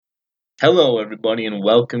Hello, everybody, and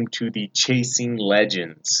welcome to the Chasing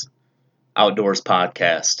Legends Outdoors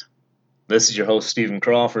podcast. This is your host, Stephen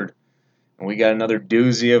Crawford, and we got another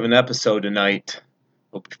doozy of an episode tonight.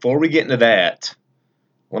 But before we get into that,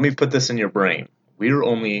 let me put this in your brain. We're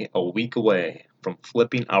only a week away from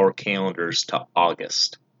flipping our calendars to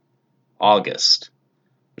August.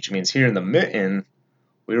 Which means here in the mitten,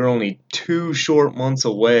 we're only 2 short months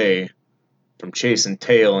away from chasing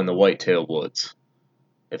tail in the whitetail woods.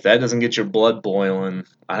 If that doesn't get your blood boiling,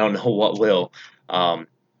 I don't know what will.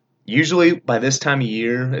 Usually by this time of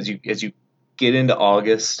year, as you get into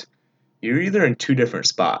August, you're either in 2 different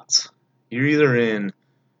spots. You're either in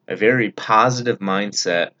a very positive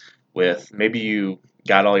mindset with maybe you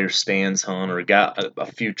got all your stands hung or got a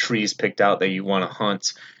few trees picked out that you want to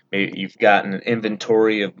hunt. Maybe you've gotten an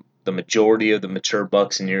inventory of the majority of the mature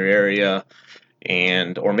bucks in your area.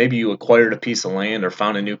 Or maybe you acquired a piece of land or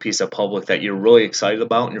found a new piece of public that you're really excited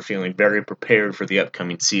about and you're feeling very prepared for the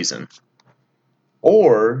upcoming season.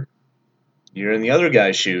 Or you're in the other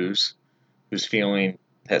guy's shoes who's feeling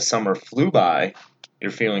that summer flew by, you're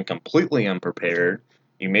feeling completely unprepared,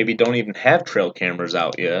 you maybe don't even have trail cameras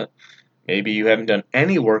out yet, maybe you haven't done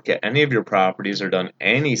any work at any of your properties or done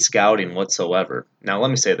any scouting whatsoever. Now let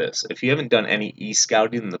me say this, if you haven't done any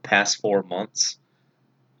e-scouting in the past 4 months,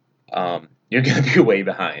 you're going to be way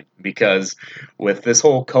behind because with this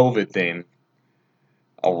whole COVID thing,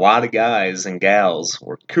 a lot of guys and gals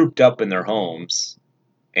were cooped up in their homes.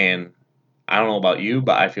 And I don't know about you,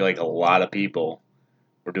 but I feel like a lot of people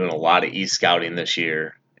were doing a lot of e-scouting this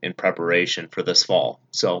year in preparation for this fall.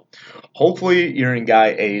 So hopefully you're in Guy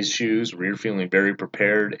A's shoes where you're feeling very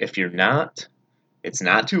prepared. If you're not, it's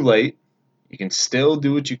not too late. You can still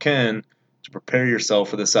do what you can to prepare yourself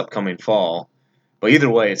for this upcoming fall. But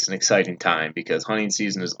either way, it's an exciting time because hunting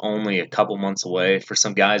season is only a couple months away. For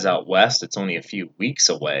some guys out west, it's only a few weeks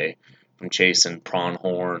away from chasing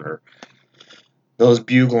pronghorn or those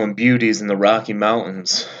bugling beauties in the Rocky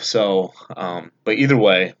Mountains. So, but either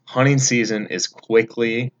way, hunting season is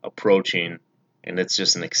quickly approaching, and it's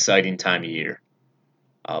just an exciting time of year.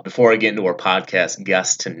 Before I get into our podcast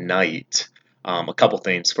guest tonight, a couple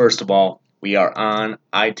things. First of all, we are on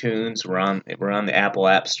iTunes. We're on the Apple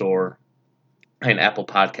App Store. An Apple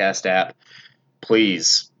Podcast app.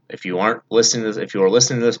 Please, if you are listening to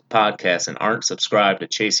this podcast and aren't subscribed to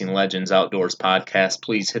Chasing Legends Outdoors podcast,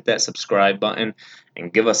 please hit that subscribe button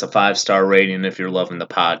and give us a 5-star rating if you're loving the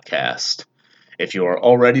podcast. If you are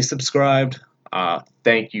already subscribed,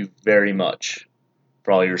 thank you very much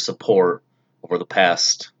for all your support over the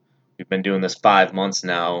past. We've been doing this 5 months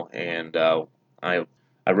now, and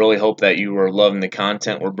I really hope that you are loving the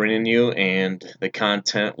content we're bringing you, and the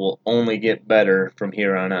content will only get better from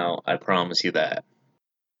here on out. I promise you that.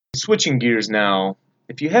 Switching gears now,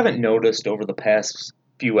 if you haven't noticed over the past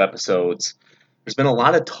few episodes, there's been a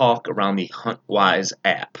lot of talk around the HuntWise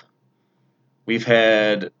app. We've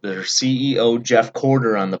had their CEO, Jeff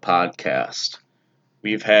Corder, on the podcast.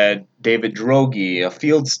 We've had David Droege, a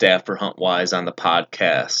field staff for HuntWise, on the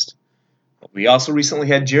podcast. We also recently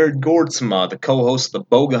had Jared Gordsma, the co-host of the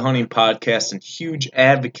Boga Hunting Podcast and huge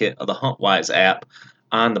advocate of the HuntWise app,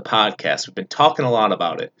 on the podcast. We've been talking a lot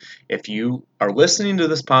about it. If you are listening to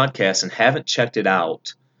this podcast and haven't checked it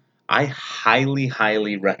out, I highly,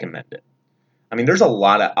 highly recommend it. I mean, there's a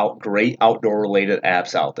lot of great outdoor-related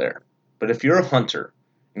apps out there. But if you're a hunter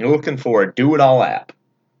and you're looking for a do-it-all app,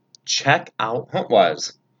 check out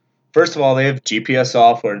HuntWise. First of all, they have GPS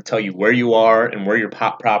software to tell you where you are and where your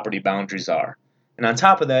property boundaries are. And on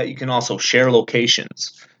top of that, you can also share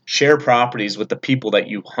locations, share properties with the people that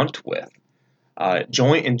you hunt with.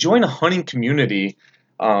 Join a hunting community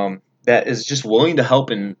that is just willing to help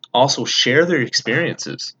and also share their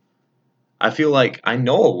experiences. I feel like I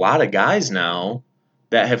know a lot of guys now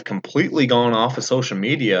that have completely gone off of social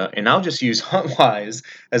media and now just use HuntWise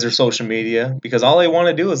as their social media because all they want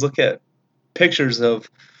to do is look at pictures of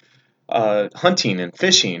hunting and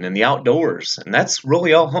fishing and the outdoors, and that's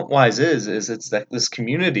really all HuntWise is it's this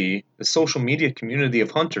community, the social media community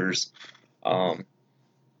of hunters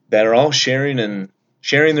that are all sharing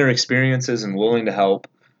their experiences and willing to help.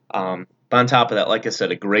 But on top of that, like I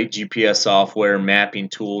said, a great GPS software mapping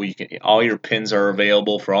tool. All your pins are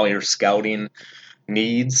available for all your scouting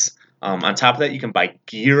needs. On top of that, you can buy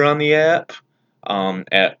gear on the app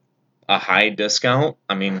at a high discount.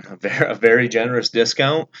 I mean, a very generous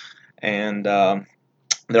discount. And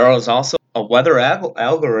there is also a weather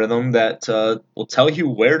algorithm that will tell you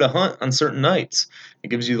where to hunt on certain nights. It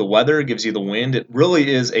gives you the weather, it gives you the wind. It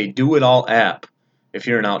really is a do-it-all app if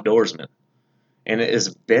you're an outdoorsman. And it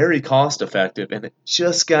is very cost-effective, and it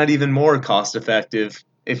just got even more cost-effective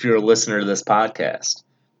if you're a listener to this podcast.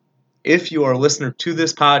 if you are a listener to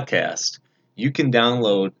this podcast, you can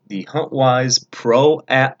download the HuntWise Pro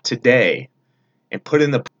app today and put in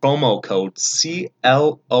the promo code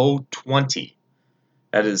CLO20.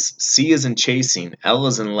 That is C as in chasing, L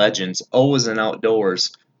as in legends, O as in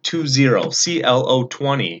outdoors, 20,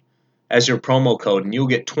 CLO20 as your promo code, and you'll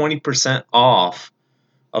get 20% off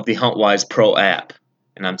of the HuntWise Pro app.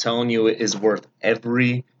 And I'm telling you, it is worth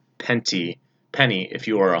every penny if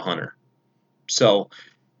you are a hunter. So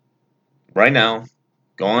right now,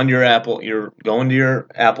 go into your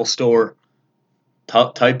Apple store,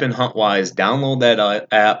 type in HuntWise, download that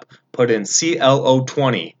app, put in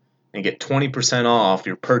CLO20, and get 20% off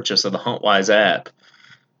your purchase of the HuntWise app,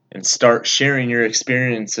 and start sharing your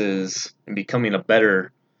experiences and becoming a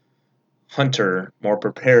better hunter, more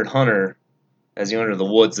prepared hunter as you enter the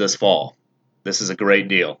woods this fall. This is a great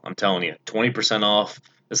deal. I'm telling you, 20% off.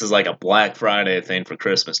 This is like a Black Friday thing for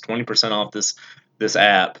Christmas. 20% off this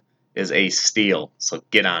app is a steal. So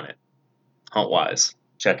get on it. HuntWise.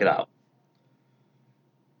 Check it out.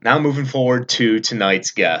 Now moving forward to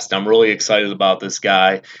tonight's guest. I'm really excited about this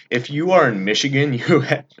guy. If you are in Michigan, you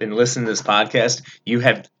have been listening to this podcast, you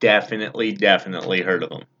have definitely heard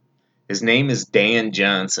of him. His name is Dan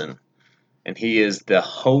Johnson, and he is the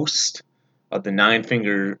host of the Nine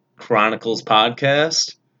Finger Chronicles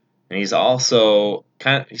podcast, and he's also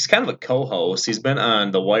kind of a co-host. He's been on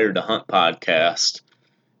the Wired to Hunt podcast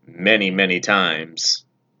many times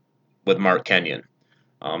with Mark Kenyon.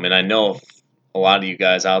 And I know a lot of you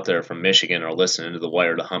guys out there from Michigan are listening to the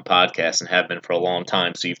Wired to Hunt podcast and have been for a long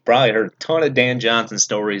time. So you've probably heard a ton of Dan Johnson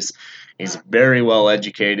stories. He's very well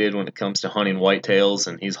educated when it comes to hunting whitetails,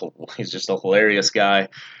 and he's just a hilarious guy.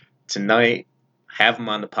 Tonight, have him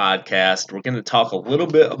on the podcast. We're going to talk a little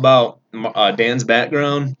bit about Dan's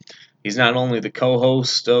background. He's not only the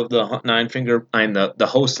co-host of the Nine Finger, and the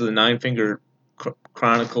host of the Nine Finger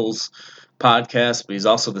Chronicles podcast, but he's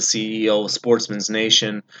also the CEO of Sportsman's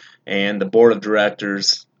Nation and the board of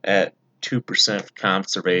directors at 2%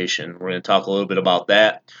 Conservation. We're going to talk a little bit about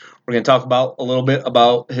that. We're going to talk about a little bit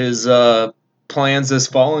about his plans this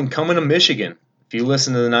fall and coming to Michigan. If you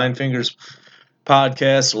listen to the Nine Fingers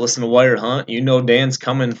podcast or listen to Wired Hunt, you know Dan's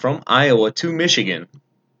coming from Iowa to Michigan.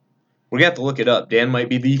 We're going to have to look it up. Dan might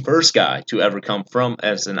be the first guy to ever come from,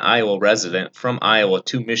 as an Iowa resident, from Iowa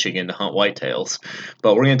to Michigan to hunt whitetails.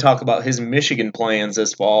 But we're going to talk about his Michigan plans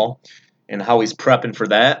this fall and how he's prepping for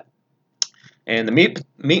that. And the meat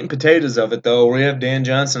and potatoes of it, though, we have Dan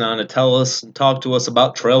Johnson on to talk to us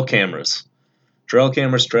about trail cameras. Trail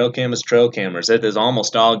cameras. It is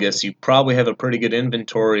almost August. You probably have a pretty good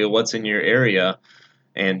inventory of what's in your area.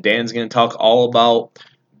 And Dan's going to talk all about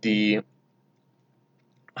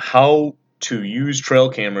how to use trail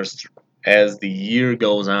cameras as the year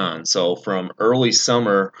goes on. So from early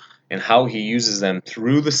summer and how he uses them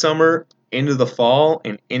through the summer, into the fall,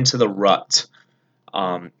 and into the rut.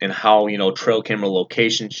 And how, trail camera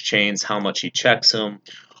locations change, how much he checks them,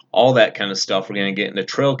 all that kind of stuff. We're going to get into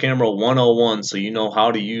Trail Camera 101, so you know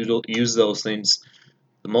how to use those things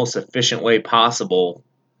the most efficient way possible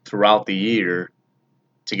throughout the year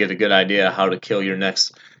to get a good idea how to kill your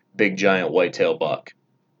next big giant whitetail buck.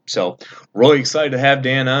 So, really excited to have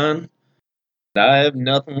Dan on. I have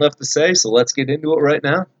nothing left to say, so let's get into it right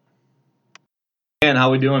now. Dan,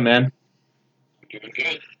 how we doing, man? Doing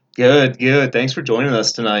good. Good. Thanks for joining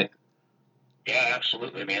us tonight. Yeah,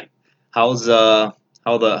 absolutely, man. How's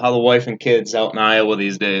how the wife and kids out in Iowa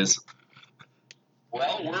these days?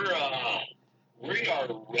 Well, we are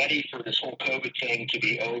ready for this whole COVID thing to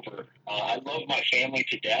be over. I love my family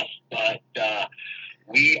to death, but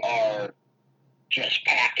we are just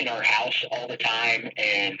packed in our house all the time,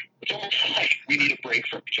 and it's almost like we need a break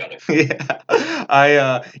from each other. Yeah,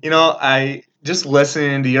 I just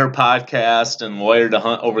listening to your podcast and Wired to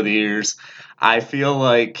Hunt over the years, I feel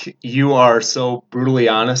like you are so brutally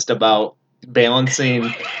honest about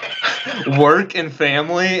balancing work and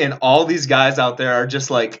family, and all these guys out there are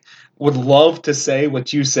just like would love to say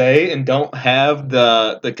what you say and don't have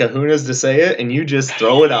the kahunas to say it, and you just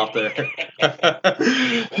throw it out there.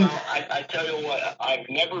 Well, I tell you what, I've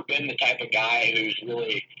never been the type of guy who's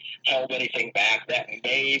really held anything back. That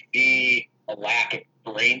may be a lack of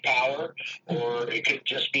brain power, or it could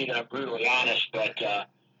just be that I'm brutally honest. But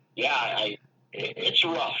it's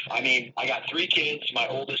rough. I mean, I got 3 kids. My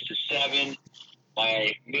oldest is 7.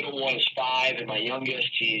 My middle one is 5, and my youngest,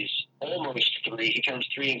 he's almost 3. He turns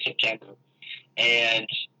 3 in September. And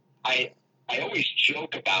I always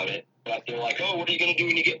joke about it, but they're like, "Oh, what are you going to do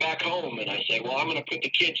when you get back home?" And I say, "Well, I'm going to put the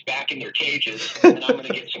kids back in their cages, and I'm going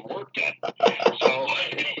to get some work done." So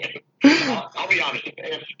I'll be honest.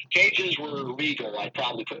 If cages were legal, I'd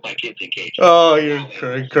probably put my kids in cages. Oh,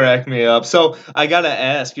 you're crack me up. So I gotta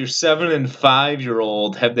ask, your 7 and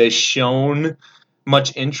 5-year-old, have they shown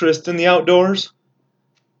much interest in the outdoors?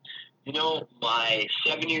 My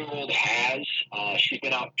 7-year-old has. She's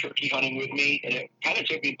been out turkey hunting with me, and it kind of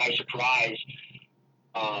took me by surprise.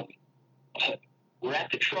 Um, we're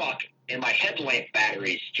at the truck, and my headlamp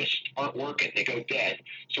batteries just aren't working. They go dead.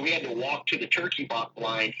 So we had to walk to the turkey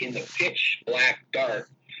blind in the pitch black dark,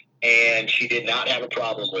 and she did not have a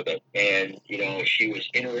problem with it. And, she was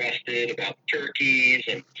interested about turkeys,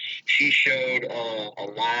 and she showed a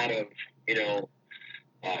lot of,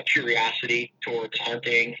 curiosity towards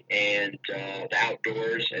hunting and the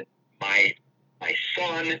outdoors. And my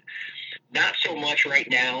son, not so much right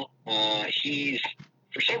now.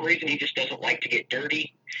 For some reason, he just doesn't like to get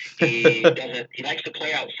dirty. He likes to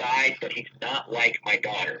play outside, but he's not like my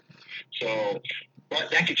daughter. So,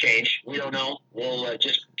 but that could change. We don't know. We'll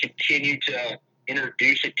just continue to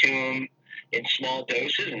introduce it to him in small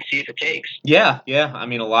doses and see if it takes. Yeah. I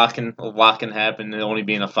mean, a lot can happen. Only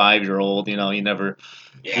being a 5-year-old, you never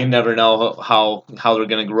know how they're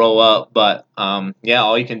going to grow up. But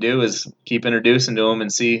all you can do is keep introducing to them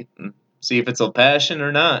and see if it's a passion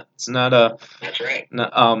or not. It's not a. That's right.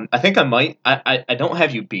 I think I might. I don't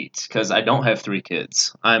have you beat because I don't have 3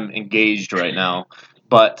 kids. I'm engaged right now,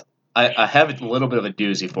 but I have a little bit of a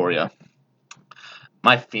doozy for you.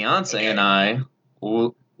 My fiance and I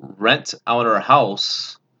will rent out our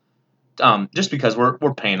house, just because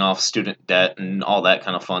we're paying off student debt and all that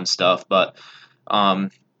kind of fun stuff. But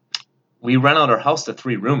we rent out our house to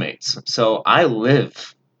 3 roommates. So I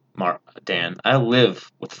live, Dan,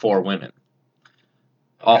 with 4 women,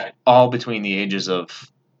 all between the ages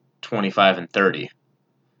of 25 and 30,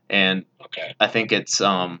 and I think it's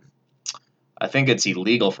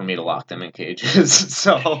illegal for me to lock them in cages.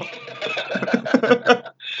 So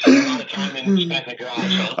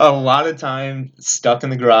a lot of time stuck in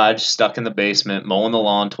the garage, stuck in the basement, mowing the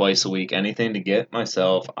lawn twice a week, anything to get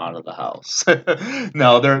myself out of the house.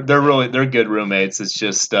 No, they're good roommates. It's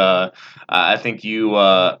just I think you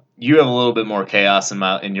have a little bit more chaos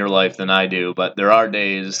in your life than I do, but there are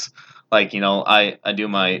days like I do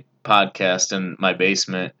my podcast in my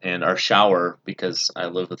basement, and our shower, because I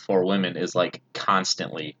live with 4 women, is like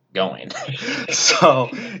constantly going. So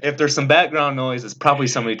if there's some background noise, it's probably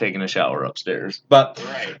somebody taking a shower upstairs. But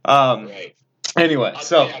right. Anyway,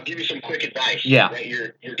 I'll give you some quick advice. Yeah. Right?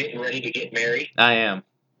 You're getting ready to get married. I am.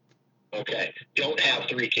 Okay. Don't have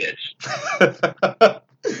 3 kids.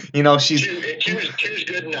 She's two's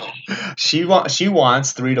good enough. She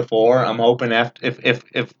wants 3 to 4. I'm hoping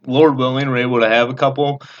if Lord willing we're able to have a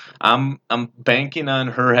couple. I'm banking on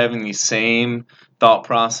her having the same thought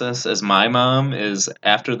process as my mom is.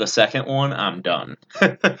 After the second one, I'm done.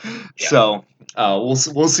 So we'll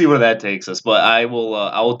see where that takes us. But I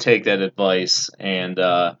will take that advice and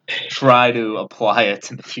try to apply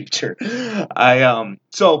it in the future.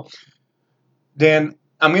 So Dan,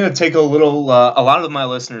 I'm going to take a little, a lot of my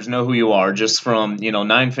listeners know who you are just from,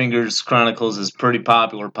 Nine Fingers Chronicles is a pretty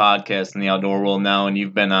popular podcast in the outdoor world now, and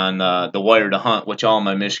you've been on The Wire to Hunt, which all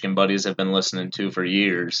my Michigan buddies have been listening to for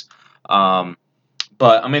years. But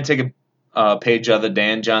I'm going to take a page out of the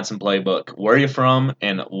Dan Johnson playbook. Where are you from,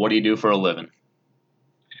 and what do you do for a living?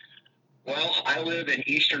 Well, I live in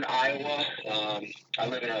eastern Iowa. I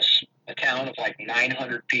live in a town of like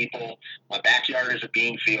 900 people. My backyard is a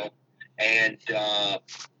bean field. And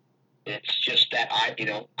it's just that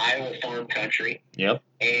Iowa farm country. Yep.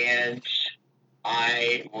 And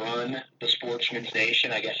I run the Sportsman's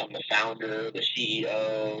Nation. I guess I'm the founder, the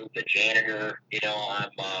CEO, the janitor.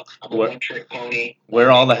 I'm a one-trick pony.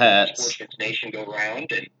 Wear all the hats. Sportsman's Nation go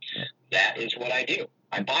round, and that is what I do.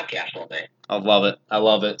 I podcast all day. I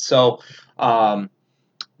love it. So, how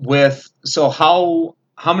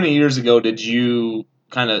many years ago did you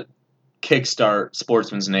kind of kickstart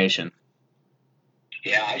Sportsman's Nation?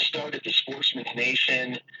 Yeah, I started the Sportsman's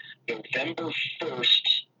Nation November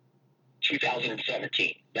 1st,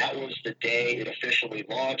 2017. That was the day it officially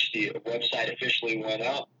launched. The website officially went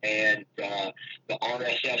up, and the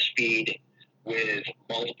RSS feed with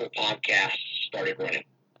multiple podcasts started running.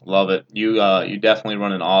 Love it. You definitely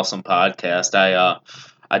run an awesome podcast.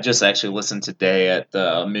 I just actually listened today at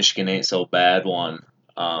the Michigan Ain't So Bad one.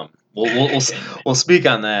 We'll speak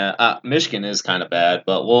on that. Michigan is kind of bad,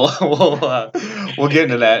 but we'll get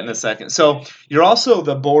into that in a second. So you're also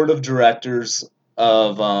the board of directors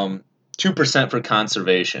of 2% for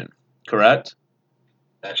Conservation, correct?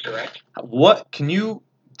 That's correct. What can you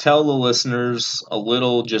tell the listeners a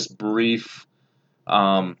little, just brief?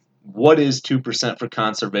 What is 2% for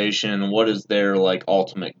Conservation, and what is their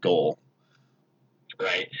ultimate goal?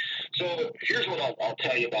 Right. So here's what I'll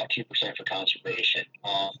tell you about 2% for conservation.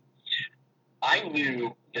 I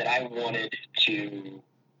knew that I wanted to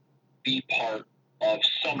be part of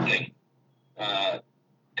something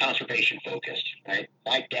conservation focused. Right.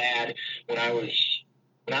 My dad, when I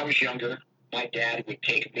was younger, my dad would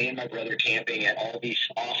take me and my brother camping at all these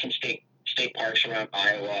awesome state parks around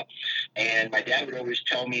Iowa. And my dad would always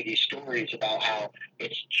tell me these stories about how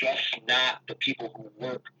it's just not the people who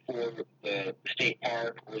work for the state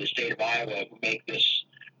park or the state of Iowa who make this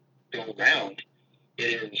go around.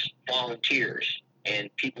 It is volunteers and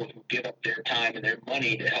people who give up their time and their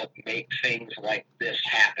money to help make things like this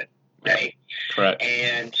happen. Right? Correct.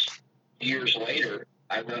 And years later,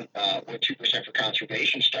 I run when 2% for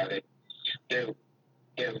conservation started. Their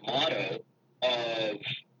motto of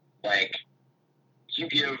like, you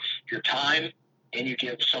give your time and you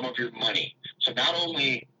give some of your money. So not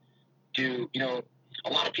only do a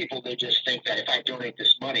lot of people, they just think that if I donate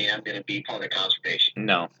this money, I'm going to be part of conservation.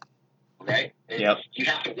 No. Right? Yep. You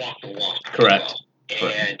have to walk the walk. Correct.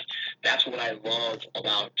 And that's what I love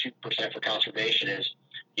about 2% for conservation is,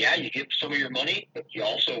 yeah, you give some of your money, but you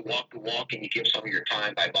also walk the walk and you give some of your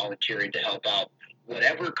time by volunteering to help out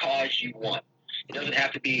whatever cause you want. It doesn't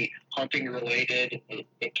have to be hunting related.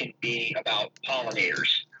 It can be about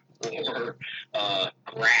pollinators or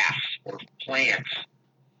grass or plants.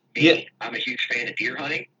 I'm a huge fan of deer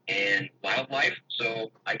hunting and wildlife,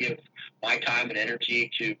 so I give my time and energy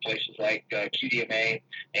to places like QDMA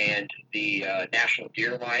and the National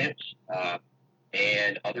Deer Alliance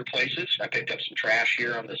and other places. I picked up some trash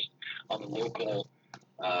here on the local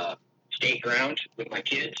state ground with my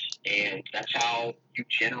kids, and that's how you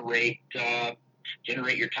generate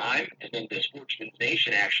your time. And then the Sportsman's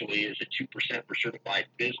Nation actually is a 2% for certified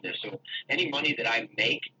business. So any money that I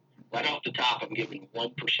make, right off the top, I'm giving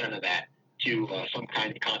 1% of that to some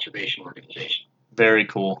kind of conservation organization. Very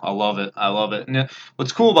cool. I love it. And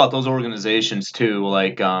what's cool about those organizations too,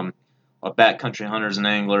 like Backcountry Hunters and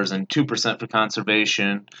Anglers and 2% for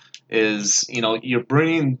conservation, is you're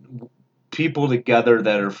bringing people together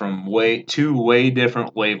that are from two way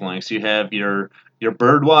different wavelengths. You have your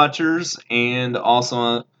bird watchers and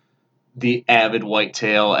also the avid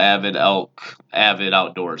whitetail, avid elk, avid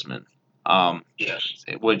outdoorsman. Yes.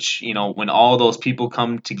 Which when all those people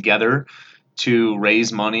come together to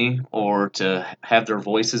raise money or to have their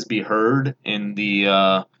voices be heard in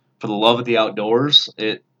for the love of the outdoors,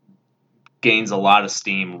 it gains a lot of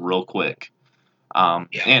steam real quick.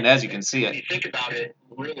 And as you can see, when you think about it,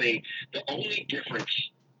 really, the only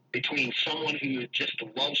difference between someone who just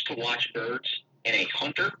loves to watch birds and a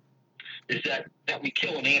hunter is that we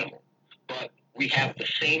kill an animal, but we have the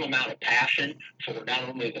same amount of passion for not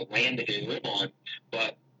only the land that they live on,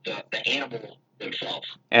 but the animal themselves.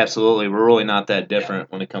 Absolutely. We're really not that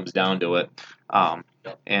different when it comes down to it.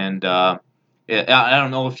 And I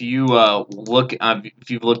don't know if you if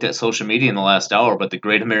you've looked at social media in the last hour, but the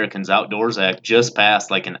Great Americans Outdoors Act just passed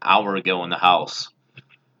like an hour ago in the House.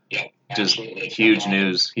 Yeah, just absolutely. huge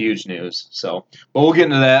news. So, but we'll get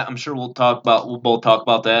into that. I'm sure we'll both talk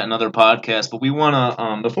about that in other podcasts. But we want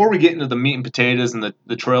to before we get into the meat and potatoes and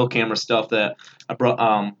the trail camera stuff that I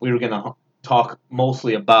brought, we were going to talk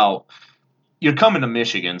mostly about. You're coming to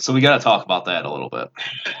Michigan, so we got to talk about that a little bit.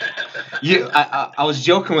 I was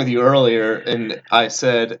joking with you earlier, and I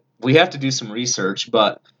said we have to do some research,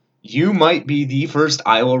 but you might be the first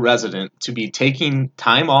Iowa resident to be taking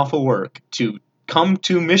time off of work to come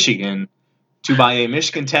to Michigan to buy a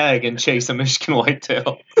Michigan tag and chase a Michigan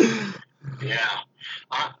whitetail. Yeah,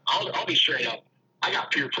 I'll be straight up. I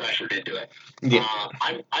got peer pressured into it. Yeah.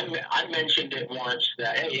 I mentioned it once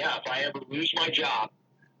that, hey, yeah, if I ever lose my job,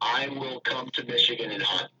 I will come to Michigan and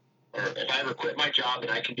hunt. Or if I ever quit my job and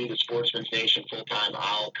I can do the Sportsman's Nation full time,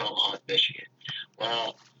 I'll come hunt Michigan.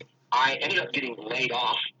 Well, I ended up getting laid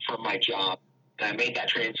off from my job, and I made that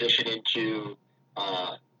transition into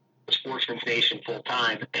the Sportsman's Nation full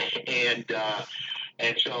time, and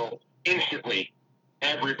so instantly,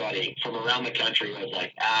 everybody from around the country was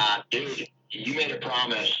like, dude, you made a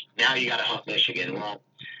promise. Now you got to hunt Michigan. Well,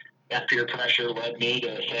 that peer pressure led me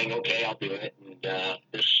to saying, okay, I'll do it. And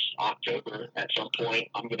this October, at some point,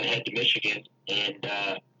 I'm going to head to Michigan and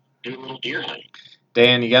do a little deer hunting.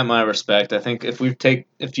 Dan, you got my respect. I think if you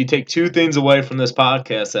take two things away from this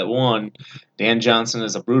podcast, that one, Dan Johnson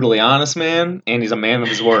is a brutally honest man, and he's a man of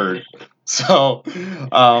his word. So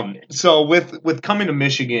with coming to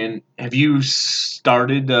Michigan, have you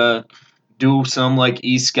started to do some like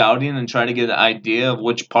e-scouting and try to get an idea of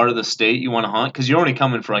which part of the state you want to hunt? Because you're only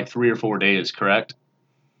coming for like 3 or 4 days, correct?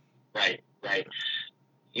 Right.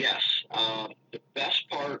 Yes. The best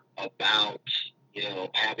part about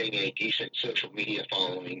having a decent social media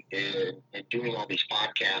following and doing all these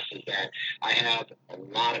podcasts is that I have a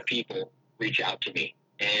lot of people reach out to me.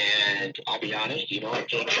 And I'll be honest, I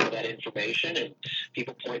take some of that information and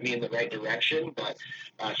people point me in the right direction. But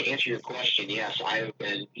to answer your question, yes, I have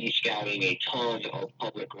been e-scouting a ton of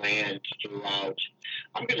public land throughout,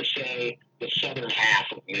 I'm going to say, the southern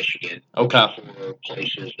half of Michigan. Okay. For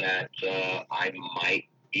places that I might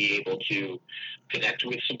be able to connect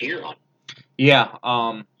with some deer on.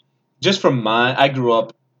 Yeah. Just from I grew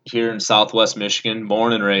up here in Southwest Michigan,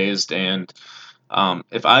 born and raised, and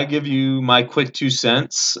if I give you my quick 2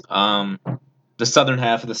 cents, the southern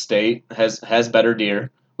half of the state has better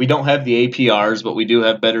deer. We don't have the APRs, but we do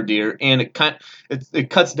have better deer, and it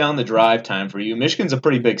cuts down the drive time for you. Michigan's a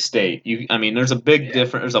pretty big state. There's a big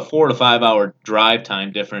difference. There's a 4 to 5 hour drive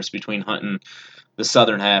time difference between hunting the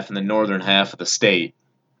southern half and the northern half of the state.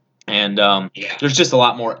 And there's just a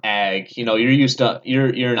lot more ag. You're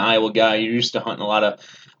an Iowa guy. You're used to hunting a lot of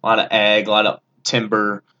ag, a lot of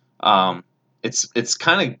timber. It's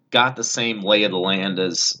kind of got the same lay of the land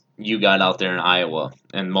as you got out there in Iowa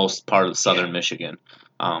and most part of southern Michigan.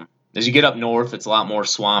 As you get up north, it's a lot more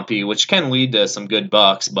swampy, which can lead to some good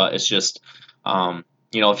bucks. But it's just, if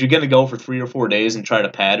you're going to go for 3 or 4 days and try to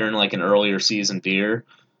pattern like an earlier season deer,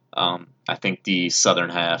 I think the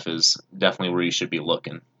southern half is definitely where you should be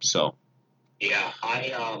looking. So, yeah,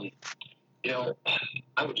 I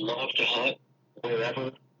would love to hunt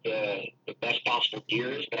wherever the best possible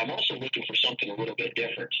deer is, but I'm also looking for something a little bit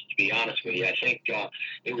different. To be honest with you, I think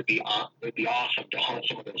it would be awesome to hunt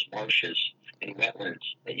some of those marshes and wetlands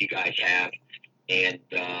that you guys have, and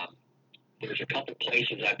there's a couple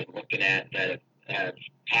places I've been looking at that have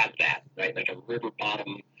had that, right, like a river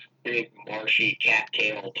bottom, big marshy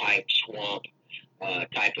cattail type swamp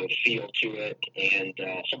type of feel to it, and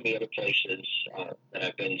some of the other places that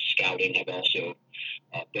I've been scouting have also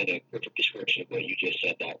been a perfect description of what you just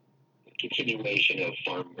said, that continuation of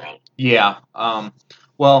farm ground. Yeah.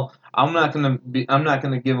 Well, I'm not gonna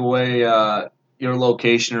give away your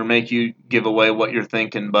location or make you give away what you're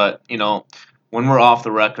thinking, but when we're off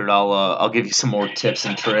the record, I'll give you some more tips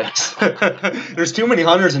and tricks. There's too many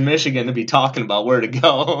hunters in Michigan to be talking about where to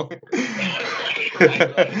go.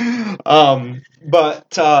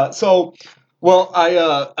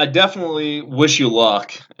 I definitely wish you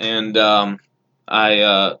luck, and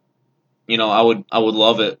I would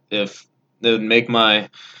love it if it would make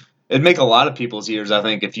it'd make a lot of people's ears. I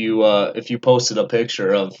think if you posted a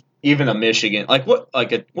picture of even a Michigan, like a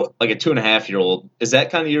 2.5-year-old, is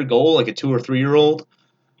that kind of your goal, like a 2 or 3-year-old?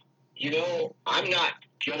 I'm not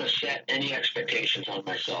gonna set any expectations on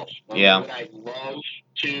myself. Yeah. Would I love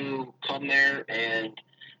to come there and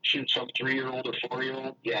shoot some 3-year-old or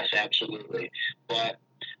 4-year-old? Yes, absolutely. But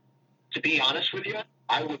to be honest with you,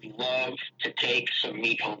 I would love to take some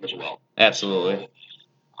meat home as well. Absolutely.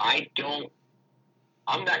 So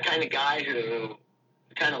I'm that kind of guy who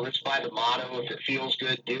kind of lives by the motto, if it feels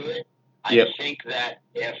good, do it. I think that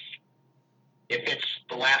if it's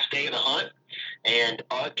the last day of the hunt and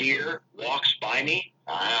a deer walks by me,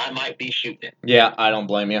 I might be shooting it. Yeah, I don't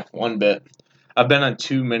blame you one bit. I've been on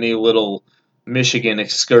too many little Michigan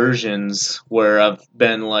excursions where I've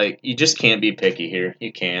been like, you just can't be picky here.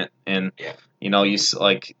 You can't. And, and I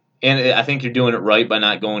think you're doing it right by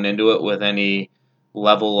not going into it with any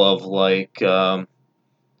level of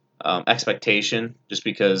expectation, just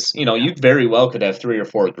because, you very well could have 3 or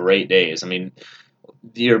 4 great days. I mean,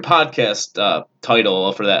 your podcast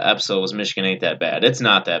title for that episode was Michigan Ain't That Bad. It's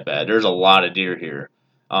not that bad. There's a lot of deer here.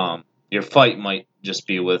 Your fight might just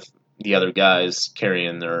be with the other guys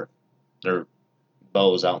carrying their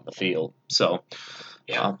bows out in the field. So,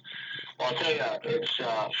 well, I'll tell you, it's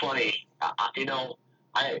funny. I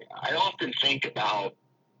often think about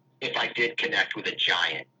if I did connect with a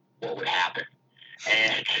giant, what would happen.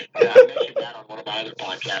 And I mentioned that on one of my other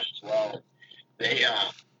podcasts as well.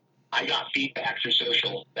 I got feedback through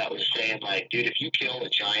social that was saying, like, dude, if you kill a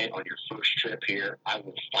giant on your first trip here, I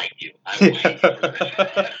will fight you. I will hate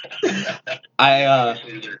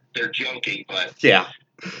you. They're joking, but yeah,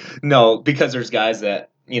 no, because there's guys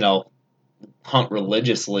that hunt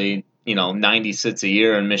religiously, 90 sits a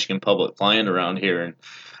year in Michigan public land around here, and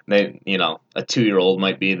they, a 2-year-old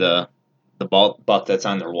might be the buck that's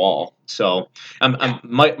on their wall. So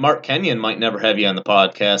Mark Kenyon might never have you on the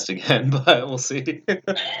podcast again, but we'll see.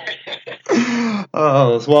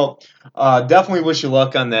 Definitely wish you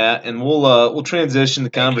luck on that, and we'll transition the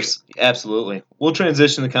conversation. Absolutely, we'll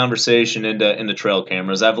transition the conversation into trail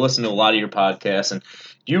cameras. I've listened to a lot of your podcasts, and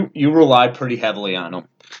you rely pretty heavily on them.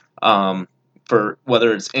 for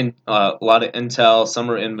whether it's in a lot of intel,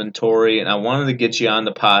 summer inventory, and I wanted to get you on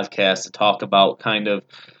the podcast to talk about kind of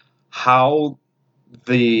how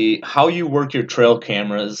how you work your trail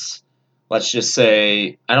cameras. Let's just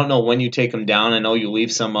say I don't know when you take them down. I know you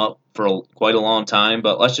leave some up for quite a long time,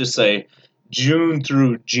 but let's just say June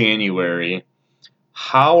through January.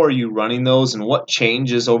 How are you running those, and what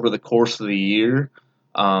changes over the course of the year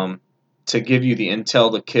to give you the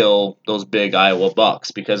intel to kill those big Iowa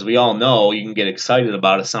bucks? Because we all know you can get excited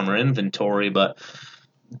about a summer inventory, but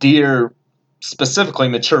deer, specifically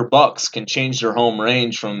mature bucks, can change their home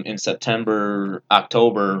range from in September,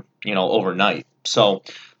 October, overnight. So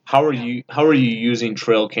how are you using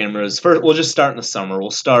trail cameras? First, we'll just start in the summer.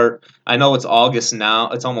 We'll start. I know it's August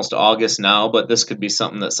now. It's almost August now, but this could be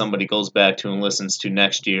something that somebody goes back to and listens to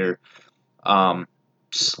next year.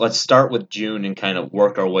 Let's start with June and kind of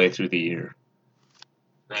work our way through the year.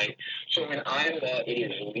 Right. So in Iowa,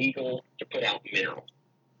 it is legal to put out mineral.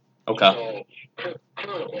 Okay. So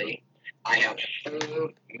currently, I have 4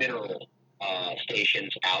 mineral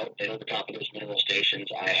stations out, and over top of those mineral stations,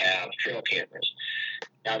 I have trail cameras.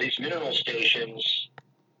 Now, these mineral stations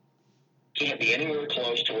can't be anywhere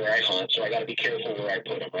close to where I hunt, so I got to be careful where I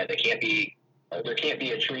put them. Right? There can't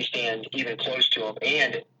be a tree stand even close to them,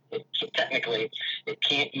 and so technically, it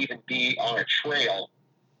can't even be on a trail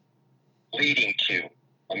leading to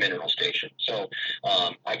a mineral station. So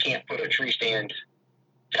I can't put a tree stand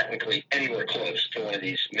technically anywhere close to one of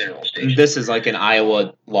these mineral stations. This is like an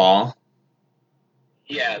Iowa law.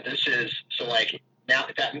 Yeah, this is so like now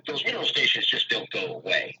that those mineral stations just don't go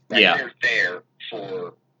away. Right? Yeah, they're there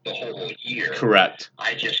for the whole year. Correct.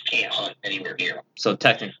 I just can't hunt anywhere near them. So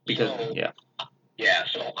technically, yeah.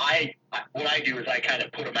 So what I do is I kind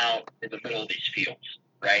of put them out in the middle of these fields,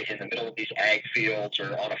 right? In the middle of these ag fields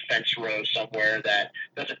or on a fence row somewhere that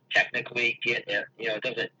doesn't technically get,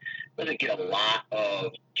 doesn't get a lot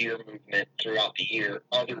of deer movement throughout the year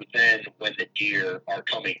other than when the deer are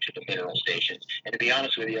coming to the mineral stations. And to be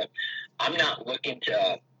honest with you, I'm not looking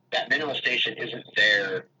to, that mineral station isn't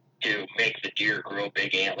there to make the deer grow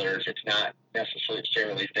big antlers. It's not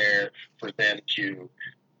necessarily there for them to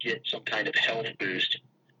get some kind of health boost.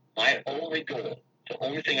 My only goal, the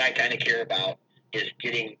only thing I kind of care about is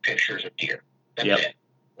getting pictures of deer. That's it,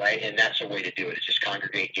 right? And that's a way to do it. It's just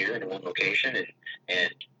congregate deer in one location,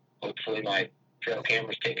 and hopefully my trail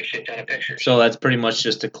cameras take a shit ton of pictures. So that's pretty much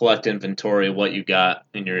just to collect inventory of what you got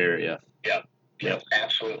in your area. Yep,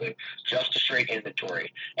 absolutely. Just a straight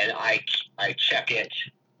inventory. And I check it.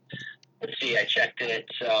 Let's see, I checked it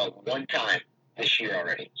one time this year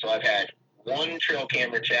already. So I've had one trail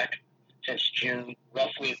camera check since June,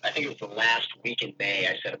 roughly. I think it was the last week in May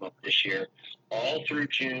I set them up this year. All through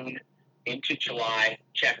June into July,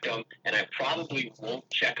 checked them, and I probably won't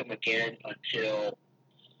check them again until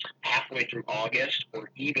halfway through August or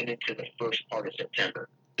even into the first part of September.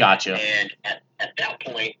 Gotcha. And at that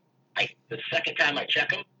point, the second time I check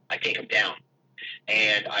them, I take them down,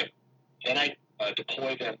 and I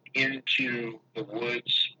deploy them into the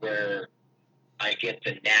woods where I get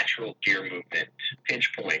the natural deer movement,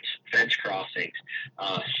 pinch points, fence crossings,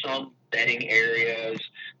 some bedding areas,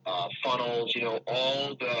 funnels,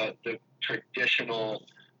 all the traditional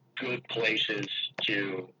good places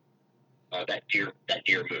to that deer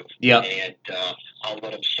move. Yeah. And I'll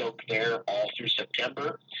let them soak there all through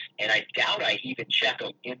September, and I doubt I even check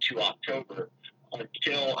them into October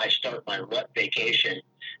until I start my rut vacation,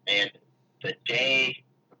 and the day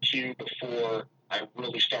or two before I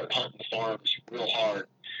really start hunting the farms real hard,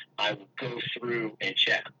 I will go through and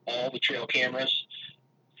check all the trail cameras,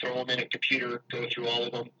 throw them in a computer, go through all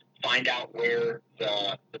of them, find out where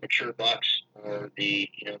the mature bucks or the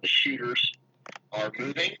shooters are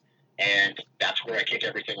moving, and that's where I kick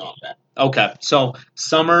everything off at. Okay, so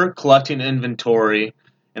summer collecting inventory,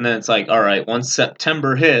 and then it's like, all right, once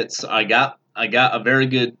September hits, I got a very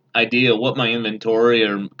good idea of what my inventory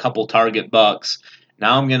or a couple target bucks.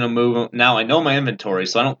 Now I'm going to move them. Now I know my inventory,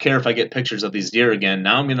 so I don't care if I get pictures of these deer again.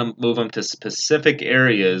 Now I'm going to move them to specific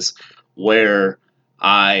areas where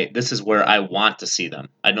this is where I want to see them.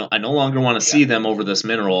 I no longer want to see them over this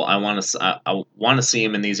mineral. I want to see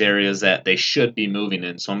them in these areas that they should be moving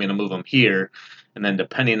in. So I'm going to move them here, and then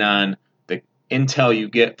depending on the intel you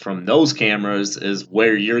get from those cameras is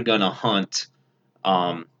where you're going to hunt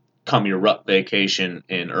come your rut vacation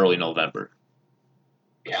in early November.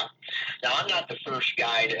 Yeah. Now, I'm not the first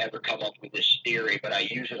guy to ever come up with this theory, but I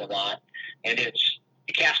use it a lot. And it's,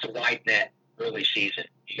 you cast a wide net early season.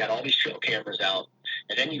 You got all these trail cameras out,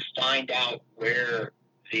 and then you find out where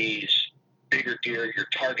these bigger deer, your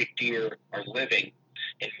target deer, are living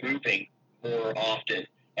and moving more often.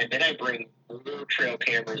 and then I bring more trail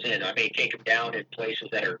cameras in. I may take them down in places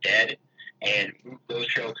that are dead and move those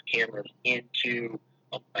trail cameras into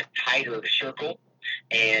a tighter circle.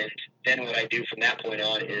 And then what I do from that point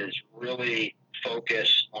on is really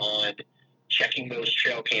focus on checking those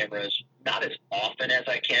trail cameras, not as often as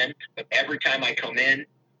I can, but every time I come in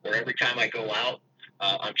or every time I go out,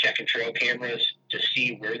 I'm checking trail cameras to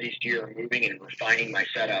see where these deer are moving and refining my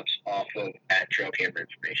setups off of that trail camera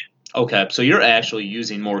information. Okay, so you're actually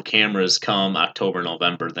using more cameras come October,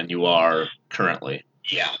 November than you are currently.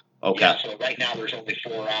 Yeah. Okay. Yeah, so right now there's only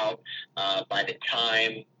 4 out. By the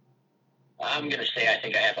time I'm going to say I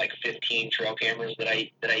think I have like 15 trail cameras that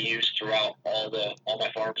I use throughout all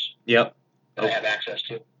my farms. Yep. That I have access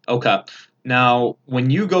to. Okay. Now, when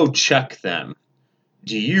you go check them,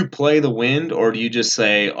 do you play the wind, or do you just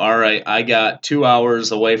say, all right, I got 2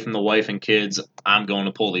 hours away from the wife and kids, I'm going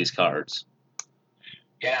to pull these cards?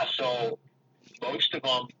 Yeah, so most of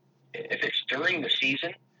them, if it's during the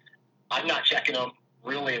season, I'm not checking them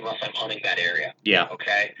really unless I'm hunting that area. Yeah.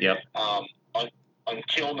 Okay? Yep.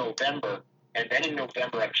 Until November, and then in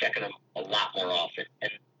November I'm checking them a lot more often.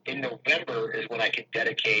 And in November is when I can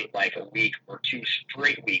dedicate like a week or 2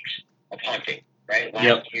 straight weeks of hunting, right?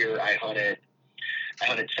 Last year I hunted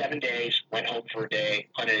 7 days, went home for a day,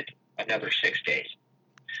 hunted another 6 days.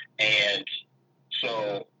 And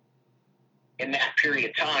so in that period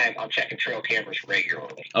of time, I'm checking trail cameras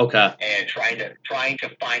regularly. Okay. And trying to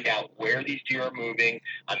find out where these deer are moving.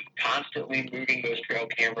 I'm constantly moving those trail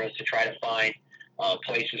cameras to try to find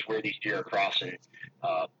places where these deer are crossing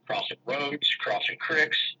roads, crossing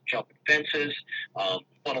creeks, jumping fences,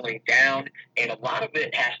 funneling down, and a lot of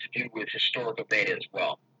it has to do with historical data as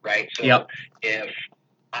well, right? So if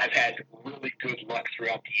I've had really good luck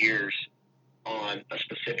throughout the years on a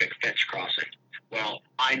specific fence crossing, well,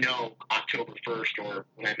 I know October 1st, or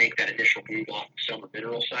when I make that initial move off the summer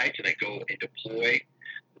mineral sites and I go and deploy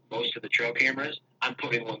most of the trail cameras, I'm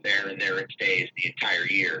putting one there, and there it stays the entire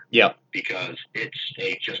year. Yep. Because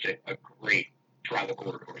it's just a great travel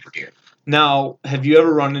corridor for deer. Now, have you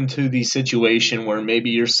ever run into the situation where maybe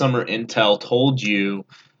your summer intel told you,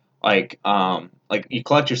 like you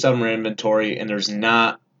collect your summer inventory and there's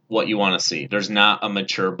not what you want to see? There's not a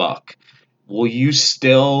mature buck. Will you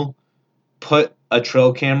still put a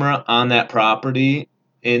trail camera on that property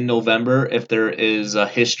in November if there is a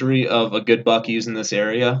history of a good buck using this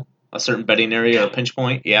area, a certain bedding area or pinch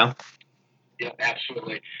point? Yeah. Yeah,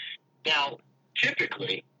 absolutely. Now,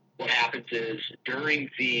 typically, what happens is during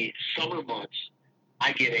the summer months,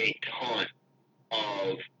 I get a ton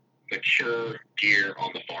of mature deer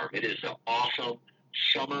on the farm. It is an awesome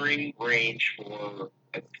summering range for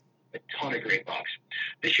a ton of great bucks.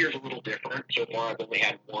 This year's a little different. So far, I've only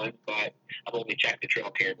had one, but I've only checked the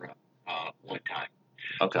trail camera one time.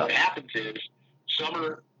 Okay. So what happens is,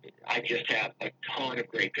 summer, I just have a ton of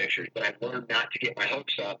great pictures, but I've learned not to get my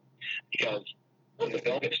hopes up because when the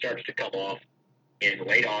velvet starts to come off in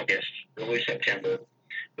late August, early September,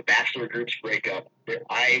 the bachelor groups break up.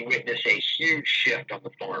 I witness a huge shift on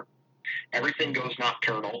the farm. Everything goes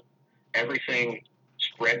nocturnal. Everything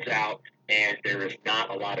spreads out, and there is not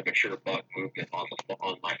a lot of mature buck movement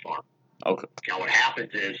on my farm. Okay. Now, what happens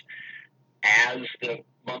is, as the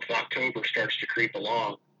month of October starts to creep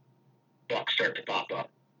along, bucks start to pop up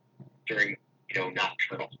during,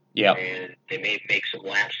 nocturnal. Yeah. And they may make some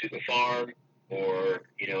laps through the farm, or,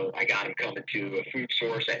 I got them coming to a food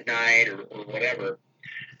source at night or whatever,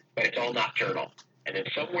 but it's all nocturnal. And then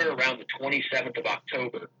somewhere around the 27th of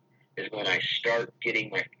October is when I start getting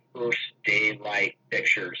my first daylight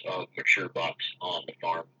pictures of mature bucks on the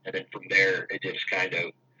farm. And then from there, it just kind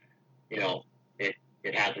of,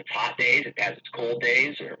 it has its hot days, it has its cold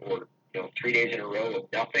days, or 3 days in a row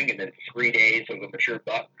of nothing, and then 3 days of a mature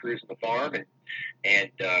buck cruising the farm and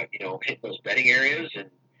hitting those bedding areas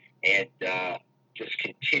and just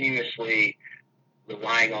continuously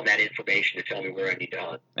relying on that information to tell me where I need to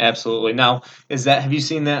hunt. Absolutely. Now, have you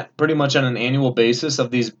seen that pretty much on an annual basis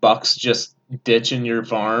of these bucks just ditching your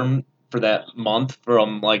farm for that month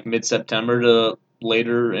from like mid-September to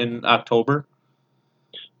later in October?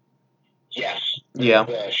 Yes. Yeah.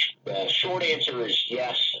 The short answer is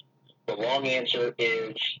yes. The long answer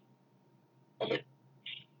is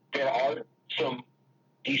there are some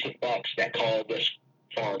decent bucks that call this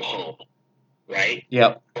farm home, right?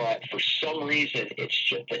 Yep. But for some reason, it's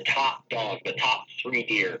just the top dog, the top 3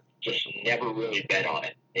 deer, just never really bet on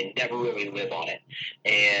it. They never really live on it.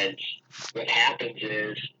 And what happens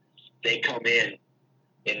is they come in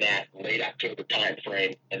that late October time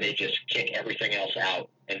frame, and they just kick everything else out,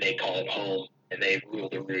 and they call it home, and they rule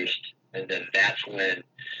the roost. And then that's when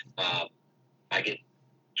I get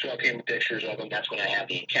trail camera pictures of them. That's when I have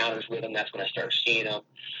the encounters with them. That's when I start seeing them,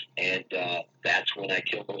 and that's when I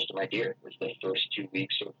kill most of my deer. It's the first 2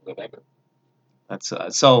 weeks of November. That's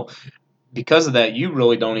so. Because of that, you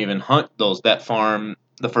really don't even hunt that farm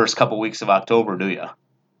the first couple weeks of October, do you?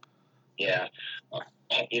 Yeah,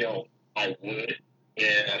 I would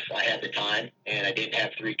if I had the time and I didn't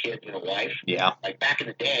have 3 kids and a wife. Yeah. Like back in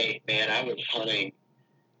the day, man, I was hunting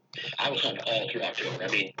all through October. I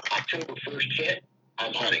mean, October 1st hit,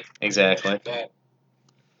 I'm hunting. Exactly. But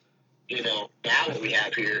now what we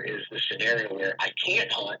have here is the scenario where I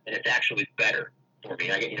can't hunt, and it's actually better for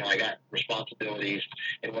me. I got responsibilities,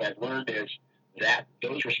 and what I've learned is that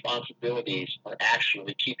those responsibilities are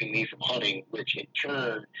actually keeping me from hunting, which in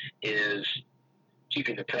turn is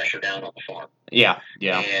keeping the pressure down on the farm. Yeah.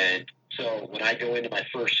 And so when I go into my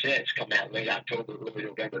first sits, come that late October, early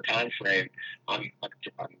November time frame, I'm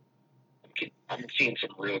seeing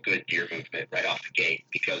some real good deer movement right off the gate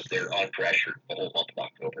because they're unpressured the whole month of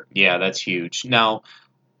October. Yeah, that's huge. Now,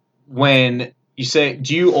 when you say,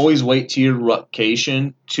 do you always wait to your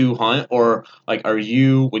rutcation to hunt, or like,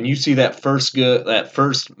 when you see that first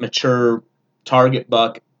mature target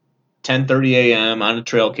buck, 10:30 a.m. on a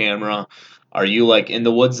trail camera, are you like in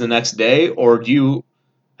the woods the next day, or do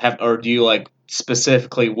you like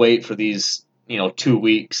specifically wait for these 2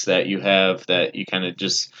 weeks that you have that you kind of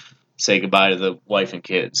just say goodbye to the wife and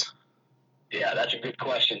kids? Yeah, that's a good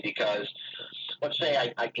question because let's say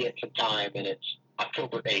I get some time and it's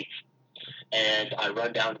October 8th and I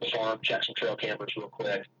run down to the farm, check some trail cameras real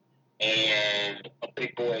quick, and a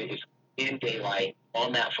big boy is in daylight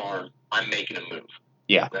on that farm. I'm making a move.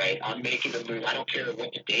 Yeah. Right. I'm making a move. I don't care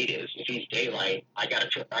what the date is. If he's daylight, I gotta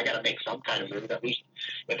make some kind of move. At least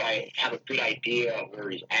if I have a good idea of where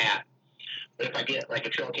he's at. But if I get like a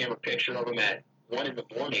trail camera picture of him at 1 in the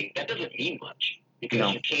morning, that doesn't mean much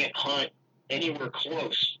because you can't hunt anywhere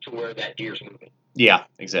close to where that deer's moving. Yeah,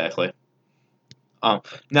 exactly.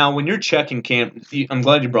 Now, when you're checking I'm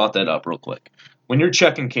glad you brought that up real quick. When you're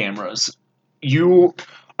checking cameras,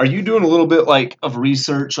 are you doing a little bit like of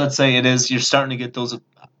research? Let's say you're starting to get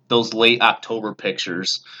those late October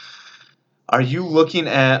pictures. Are you looking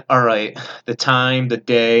at, all right, the time, the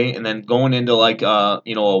day, and then going into like a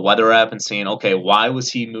weather app and saying, okay, why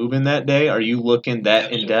was he moving that day? Are you looking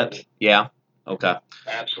that in depth? Yeah. Okay.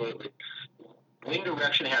 Absolutely. Wind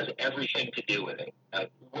direction has everything to do with it.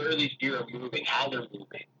 Where these deer are moving, how they're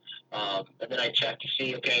moving. And then I check to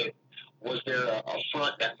see, okay, was there a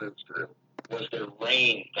front that moved through? Was there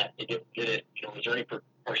rain that did it? Was there any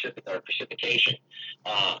precipitation?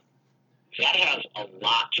 That has a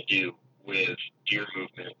lot to do with deer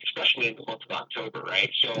movement, especially in the month of October, right?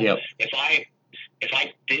 So if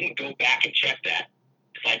I didn't go back and check that,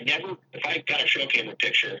 if I got a trail camera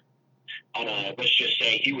picture on let's just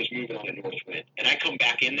say he was moving on a north wind, and I come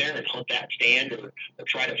back in there and hunt that stand or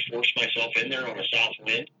try to force myself in there on a south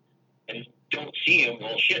wind and don't see him,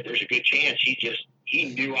 well, shit, there's a good chance he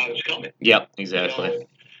knew I was coming. Yep, exactly.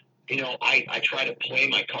 So, I try to play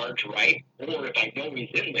my cards right, or if I know he's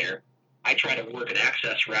in there, I try to work an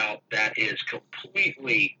access route that is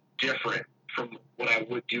completely different from what I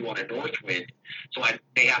would do on a north wind. So I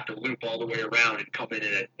may have to loop all the way around and come in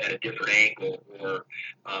at a different angle. Or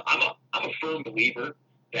I'm a firm believer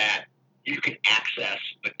that you can access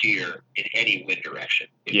a deer in any wind direction.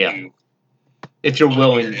 If you're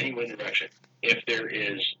willing, in any wind direction, if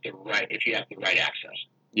you have the right access.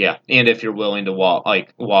 Yeah, and if you're willing to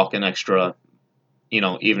walk an extra,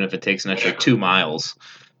 even if it takes an extra 2 miles,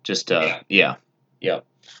 just yeah.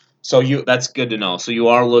 So that's good to know. So you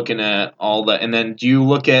are looking at all that, and then do you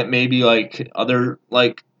look at maybe like other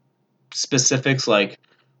like specifics, like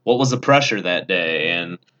what was the pressure that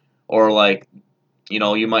day, or like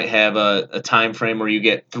you might have a time frame where you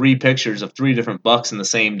get 3 pictures of 3 different bucks in the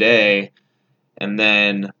same day, and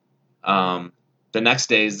then the next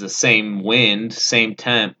day is the same wind, same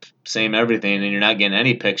temp, same everything, and you're not getting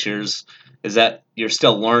any pictures. Is that you're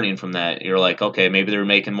still learning from that? You're like, okay, maybe they're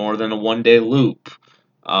making more than a 1-day loop.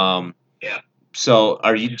 Yeah. So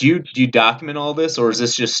do you document all this, or is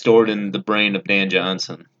this just stored in the brain of Dan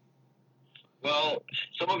Johnson? Well,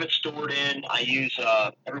 some of it's stored in. I use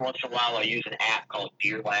every once in a while. I use an app called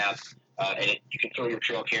Deer Lab, and you can throw your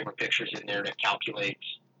trail camera pictures in there, and it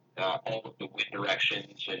calculates all of the wind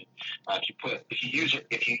directions. And if you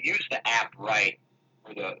use the app right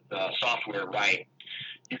or the software right,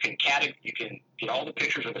 you can get all the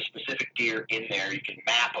pictures of a specific deer in there. You can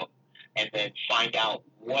map them, and then find out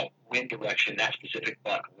what wind direction that specific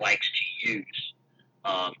buck likes to use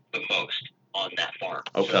the most on that farm.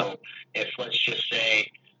 Okay. So if let's just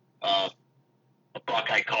say a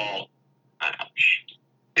buck I call,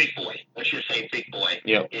 big boy, let's just say big boy,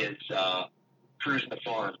 Yep. is cruising the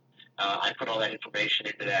farm. I put all that information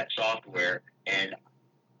into that software, and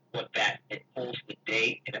it pulls the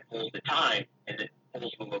date and it pulls the time and it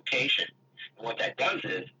pulls the location. And what that does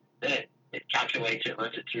is then it calculates it,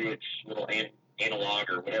 runs it through its little analog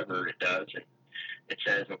or whatever it does, and it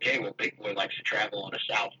says, okay, well, Big Boy likes to travel on a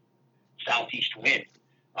southeast wind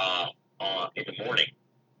in the morning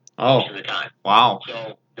most of the time. Wow.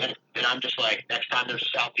 So then I'm just like, next time there's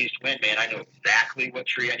a southeast wind, man, I know exactly what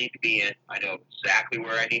tree I need to be in. I know exactly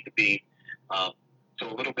where I need to be. So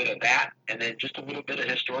a little bit of that, and then just a little bit of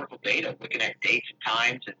historical data, looking at dates and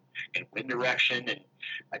times and wind direction. And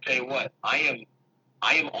I tell you what, I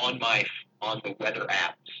am on the weather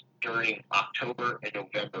apps during October and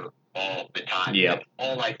November all the time. Yep.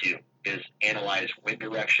 All I do is analyze wind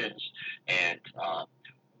directions and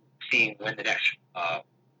seeing when the next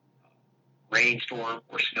rainstorm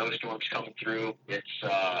or snowstorm's coming through. It's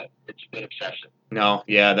a bit obsessive. No,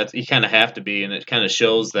 yeah, that's you kind of have to be, and it kind of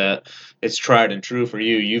shows that it's tried and true for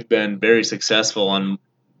you. You've been very successful on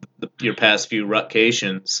your past few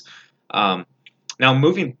rutcations. Now,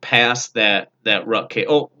 moving past that rutcase.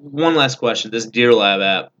 Oh, one last question: this Deer Lab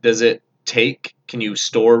app, does it take? Can you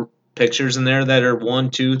store pictures in there that are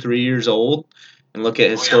 1, 2, 3 years old, and look at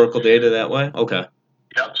historical data that way? Okay.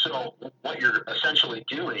 Yep. So what you're essentially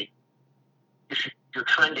doing is you're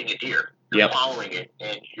trending a deer. You're following it,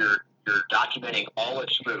 and you're documenting all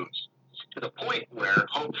its moves to the point where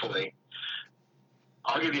hopefully,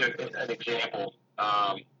 I'll give you an example.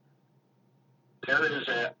 There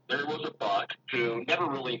was a buck who never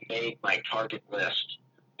really made my target list,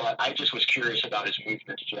 but I just was curious about his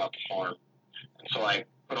movements throughout the farm, and so I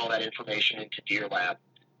put all that information into Deer Lab,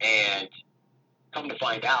 and come to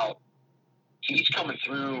find out, he's coming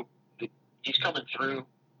through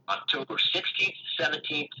October 16th,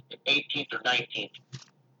 17th, 18th, or 19th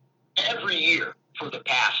every year for the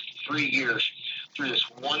past 3 years through this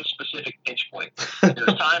one specific pinch point.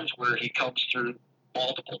 There's times where he comes through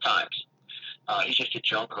multiple times. He's just a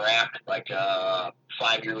junk rack, like a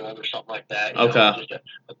 5-year-old or something like that. Just a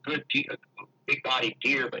good, a big-bodied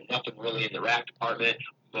deer, but nothing really in the rack department.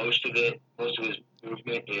 Most of his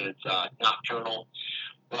movement is nocturnal.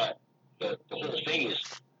 But the whole thing is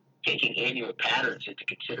taking annual patterns into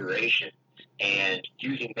consideration and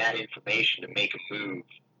using that information to make a move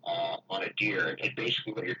on a deer. And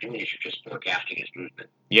basically, what you're doing is you're just forecasting his movement.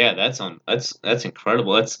 Yeah, that's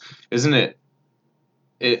incredible. Isn't it?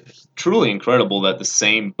 It's truly incredible that the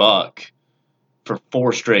same buck for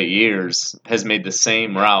 4 straight years has made the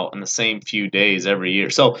same route in the same few days every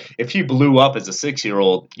year. So if he blew up as a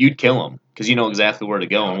 6-year-old, you'd kill him because you know exactly where to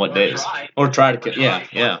go and what days. Or try to kill.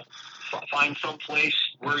 Yeah. Find some place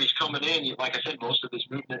where he's coming in. Like I said, most of his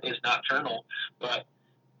movement is nocturnal, but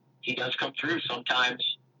he does come through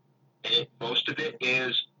sometimes. And most of it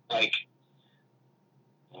is like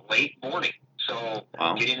late morning. So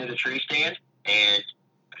get into the tree stand, and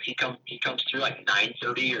he comes through like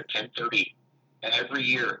 9:30 or 10:30 every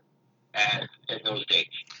year at those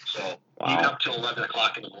dates. So even up till 11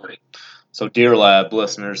 o'clock in the morning. So Deer Lab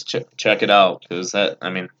listeners, check it out because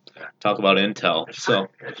talk about intel.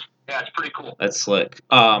 It's pretty cool. That's slick.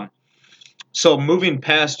 So moving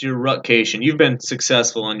past your rutcation, you've been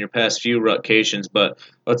successful on your past few rutcations, but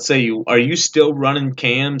let's say are you still running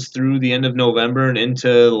cams through the end of November and into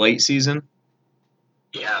the late season?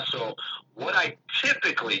 Yeah, so what I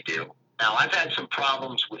typically do, now I've had some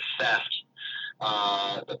problems with theft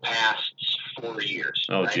the past 4 years.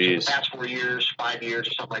 Oh, geez. So the past 4 years, 5 years,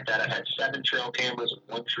 or something like that, I've had 7 trail cameras and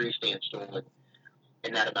 1 tree stand stolen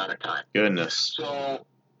in that amount of time. Goodness. So,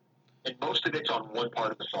 and most of it's on one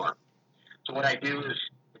part of the farm. So what I do is,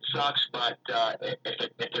 it sucks, but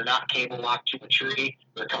if they're not cable locked to a tree,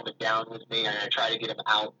 they're coming down with me, and I try to get them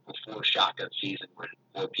out before shotgun season when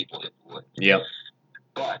more people hit the wood. Yep.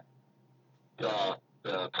 But the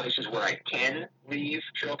places where I can leave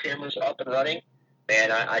trail cameras up and running,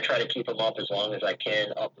 man, I try to keep them up as long as I can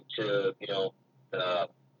up until the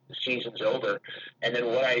season's over. And then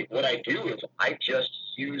what I do is I just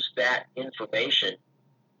use that information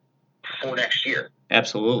for next year.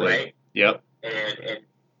 Absolutely. Right? Yep. And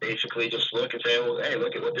basically just look and say, well, hey,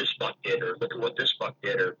 look at what this buck did, or look at what this buck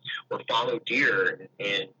did, or follow deer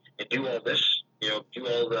and do all this, do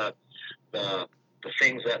all the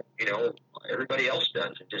things that, everybody else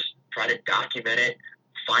does, and just try to document it,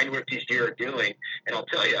 find what these deer are doing. And I'll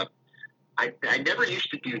tell you, I never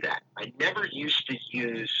used to do that. I never used to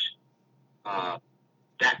use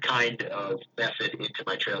that kind of method into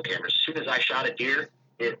my trail cameras. As soon as I shot a deer,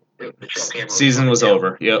 the trail camera season was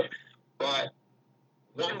over. Yep. But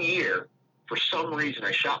one year, for some reason,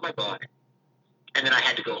 I shot my buck, and then I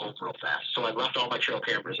had to go home real fast. So I left all my trail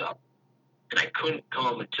cameras up, and I couldn't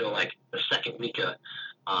come until like the second week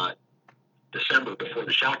of December before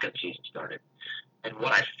the shotgun season started. And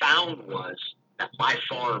what I found was that my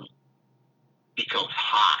farm becomes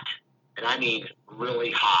hot, and I mean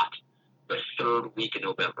really hot, the third week of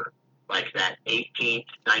November. Like that 18th,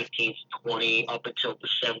 19th, 20th, up until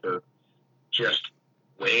December, just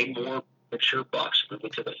way more mature bucks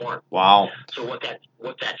moving to the farm. Wow. So what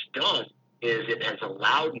that's done is it has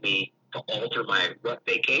allowed me to alter my rut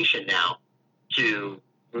vacation now to,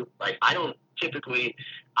 like, I don't typically,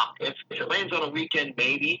 if it lands on a weekend,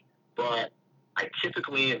 maybe, but I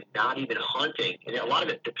typically am not even hunting. And a lot of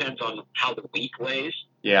it depends on how the week lays.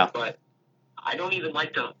 Yeah. But I don't even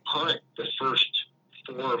like to hunt the first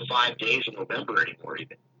 4 or 5 days of November anymore,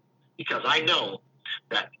 even, because I know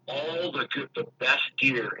that all the best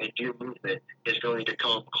deer and deer movement is going to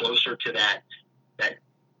come closer to that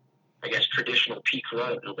I guess traditional peak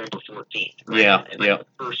rut of November 14th. Right? Yeah, and like the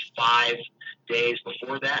first 5 days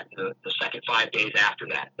before that, and the second 5 days after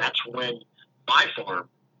that, that's when my farm,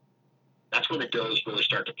 that's when the does really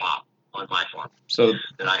start to pop on my farm. So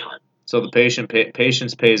that I hunt. So the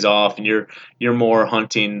patience pays off, and you're more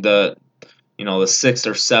hunting the 6th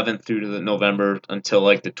or 7th through to the November until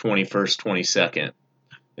like the 21st, 22nd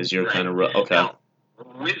is your kind of okay. Now,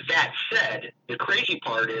 with that said, the crazy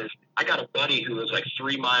part is I got a buddy who is like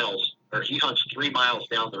 3 miles, or he hunts 3 miles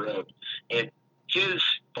down the road, and his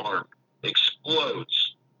farm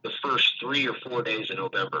explodes the first 3 or 4 days of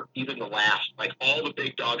November. Even the last, like all the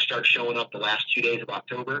big dogs start showing up the last 2 days of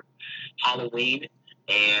October, Halloween,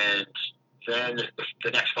 and then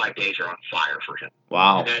the next 5 days are on fire for him.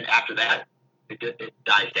 Wow. And then after that, it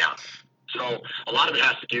dies down. So a lot of it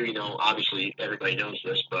has to do, obviously everybody knows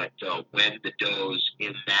this, but when the does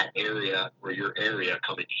in that area or your area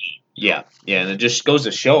come into heat. Yeah, and it just goes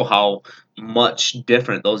to show how much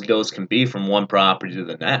different those does can be from one property to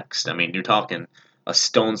the next. I mean, you're talking a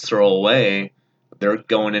stone's throw away. They're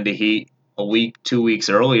going into heat a week, 2 weeks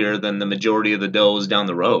earlier than the majority of the does down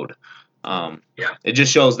the road. It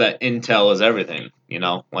just shows that intel is everything,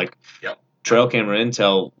 like trail camera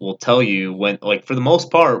intel will tell you when, like for the most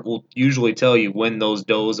part, will usually tell you when those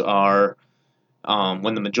does are,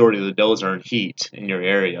 when the majority of the does are in heat in your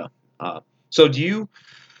area. So do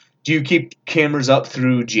you keep cameras up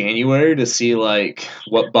through January to see like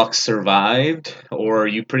what bucks survived, or are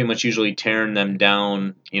you pretty much usually tearing them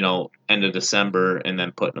down, end of December and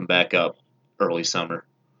then putting them back up early summer?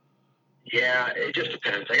 Yeah, it just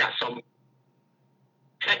depends. I got some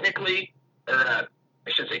technically, or I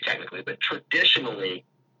shouldn't say technically, but traditionally,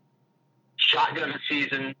 shotgun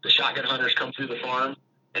season, the shotgun hunters come through the farm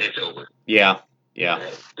and it's over. Yeah.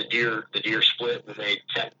 The deer split, and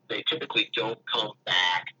they typically don't come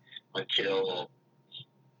back until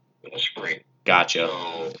the spring. Gotcha.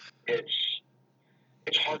 So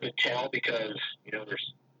it's hard to tell because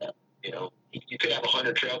there's you could have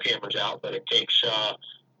 100 trail cameras out, but it takes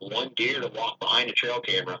one deer to walk behind a trail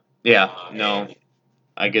camera. Yeah,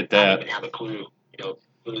 I get that. I don't even have a clue,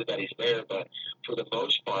 that he's there. But for the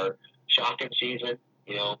most part, shotgun season,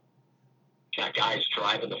 got guys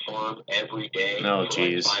driving the farm every day for like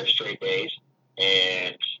 5 straight days,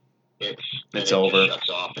 and it's over. Just shuts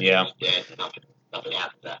off and it's dead. Nothing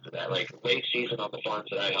happens after that. Like late season on the farms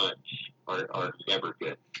that I hunt are never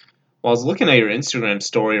good. Well, I was looking at your Instagram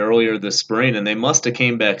story earlier this spring, and they must have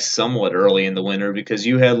came back somewhat early in the winter because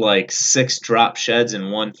you had like 6 drop sheds in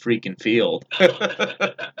one freaking field. That's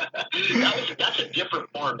a different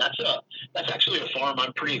farm. That's actually a farm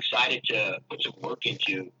I'm pretty excited to put some work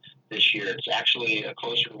into this year. It's actually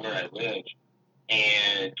closer to where I live,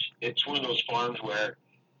 and it's one of those farms where,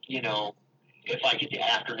 if I get the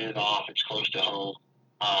afternoon off, it's close to home,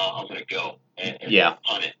 I'm going to go and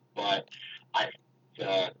hunt it. But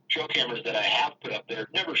the trail cameras that I have put up there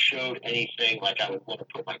never showed anything like I would want to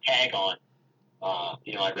put my tag on.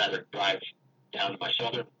 I'd rather drive down to my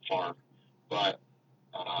southern farm. But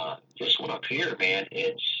this one up here, man,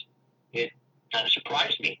 it kind of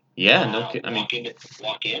surprised me. Yeah,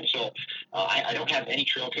 walk in. So I don't have any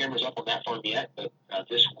trail cameras up on that farm yet, but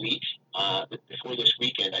this week, before this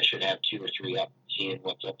weekend, I should have 2 or 3 up, seeing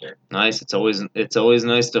what's up there. Nice. It's always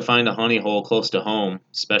nice to find a honey hole close to home,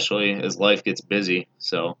 especially as life gets busy.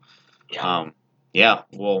 So,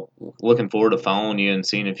 well, looking forward to following you and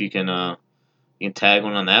seeing if you can tag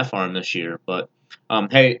one on that farm this year. But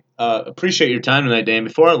hey, appreciate your time tonight, Dan.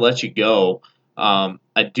 Before I let you go,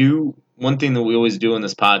 one thing that we always do in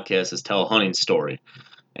this podcast is tell a hunting story,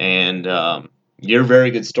 and you're a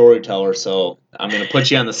very good storyteller. So I'm going to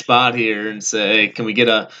put you on the spot here and say, can we get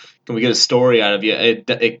a story out of you?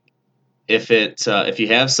 If you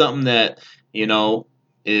have something that you know,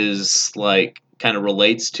 is like kind of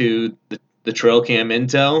relates to the trail cam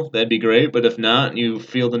intel, that'd be great. But if not, and you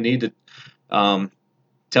feel the need to um,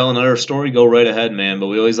 tell another story, go right ahead, man. But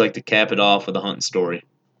we always like to cap it off with a hunting story.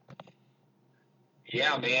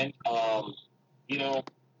 Yeah, man. You know,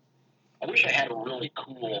 I wish I had a really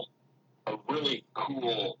cool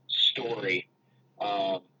story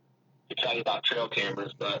to tell you about trail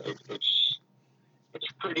cameras, but it's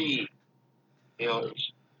pretty,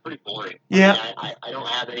 it's pretty boring. Yeah. I don't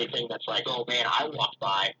have anything that's like, oh man, I walked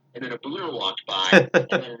by, and then a booner walked by, and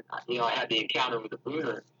then I had the encounter with the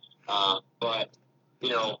booner. But you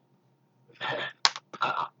know,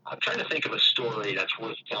 I'm trying to think of a story that's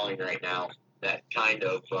worth telling right now. That kind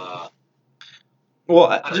of. Well,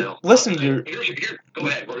 I don't know. listen to your. Go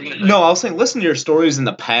ahead. What were you going to say? No, I was saying, listen to your stories in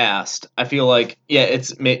the past. I feel like, yeah,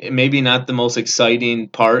 it's maybe not the most exciting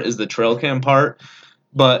part is the trail cam part,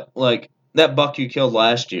 but like that buck you killed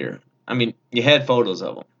last year. I mean, you had photos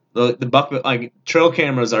of him. The buck, like trail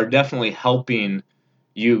cameras are definitely helping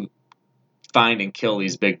you find and kill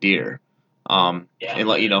these big deer, Yeah. and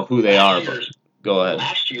let you know who they are. But go ahead.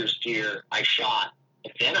 Last year's deer I shot,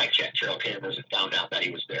 and then I checked trail cameras and found out that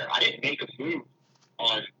he was there. I didn't make a move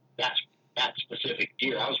on that specific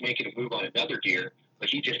deer. I was making a move on another deer, but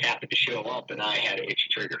he just happened to show up, and I had an itchy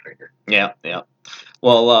trigger finger. Yeah, yeah.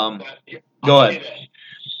 Well, go ahead.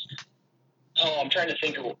 Oh, I'm trying to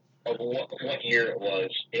think of what year it was.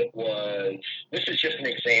 This is just an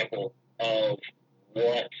example of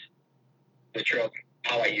what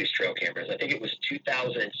how I use trail cameras. I think it was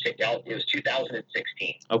 2006. It was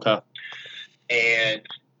 2016. Okay. And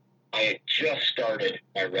I had just started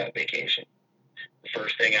my rut vacation. The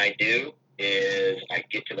first thing I do is I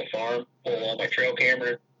get to the farm, pull all my trail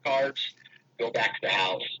camera cards, go back to the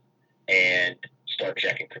house, and start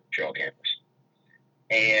checking trail cameras.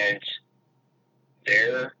 And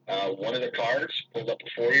there, one of the cards pulled up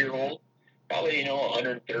a 4-year-old, probably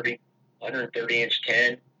 130 inch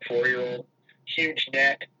 10, 4-year-old, huge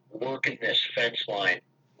neck, working this fence line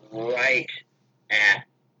right at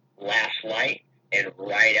last light and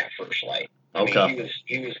right at first light. Okay. I mean,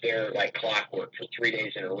 he was there like clockwork for 3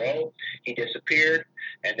 days in a row. He disappeared,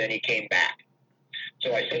 and then he came back.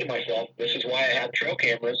 So I said to myself, this is why I have trail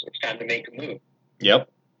cameras. It's time to make a move. Yep.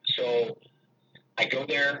 So I go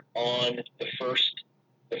there on the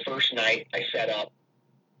first night. I set up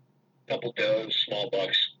a couple does, small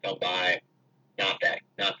bucks come by. Not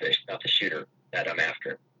the shooter that I'm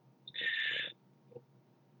after.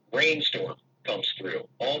 Rainstorm comes through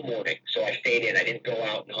all morning, so I stayed in. I didn't go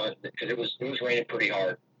out and hunt because it was raining pretty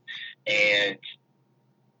hard, and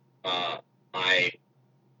I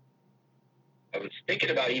was thinking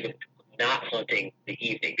about even not hunting the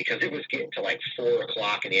evening because it was getting to like 4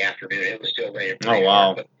 o'clock in the afternoon. It was still raining pretty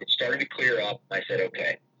hard, but it started to clear up. I said,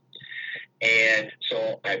 okay. And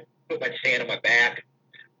so I put my stand on my back,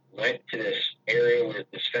 went to this area where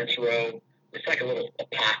this fence row, it's like a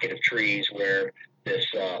pocket of trees where this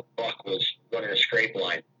buck was running a scrape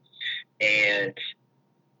line. And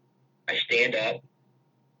I stand up,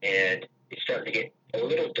 and it's starting to get a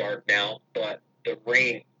little dark now, but the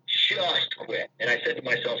rain just quit. And I said to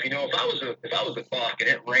myself, if I was a buck and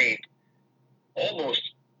it rained almost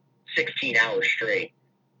 16 hours straight,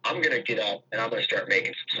 I'm going to get up and I'm going to start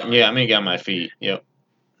making some signs. Yeah, I'm going to get on my feet. Yep.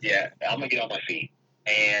 Yeah, I'm going to get on my feet.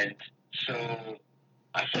 And so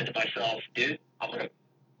I said to myself, dude, I'm going to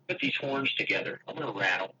put these horns together. I'm going to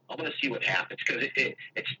rattle. I'm going to see what happens. Because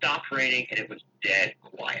it stopped raining and it was dead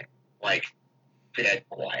quiet. Like, dead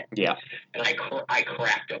quiet. Yeah. And I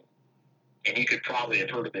cracked them. And you could probably have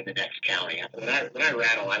heard them in the next county. When I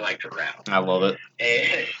rattle, I like to rattle. I love it.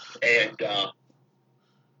 And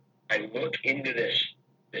I look into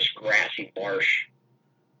this grassy marsh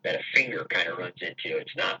that a finger kind of runs into.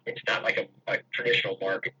 It's not like a traditional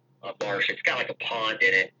marsh. It's got like a pond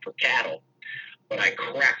in it for cattle. But I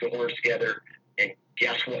crack the horns together, and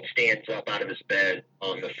guess what stands up out of his bed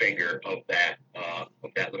on the finger of that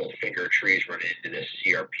little finger of trees running into this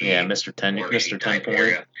CRP. Yeah, Mr. 10 Point.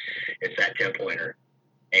 Area. It's that 10-pointer.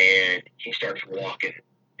 And he starts walking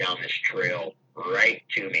down this trail right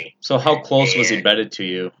to me. So how close was he bedded to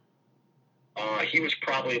you? He was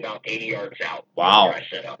probably about 80 yards out. Wow. Where I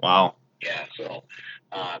set up. Wow. Yeah, so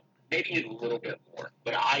maybe a little bit more.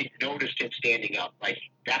 But I noticed him standing up. Like,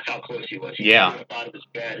 that's how close he was. He stood up out of his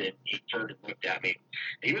bed, and he turned and looked at me.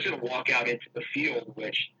 He was going to walk out into the field,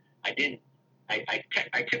 which I didn't. I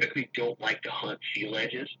typically don't like to hunt field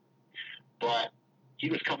edges, but he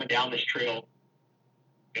was coming down this trail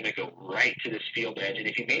going to go right to this field edge. And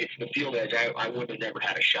if he made it to the field edge, I would have never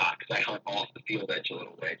had a shot because I hunt off the field edge a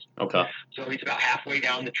little ways. Okay. So he's about halfway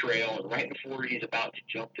down the trail, and right before he's about to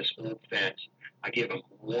jump this old fence, I give him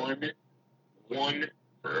one,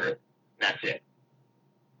 that's it.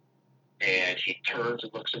 And he turns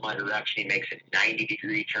and looks in my direction. He makes a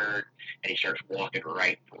 90-degree turn, and he starts walking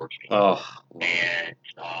right towards me. Oh. And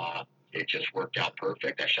it just worked out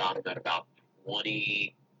perfect. I shot him at about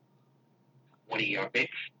 20 yards,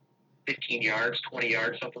 15 yards, 20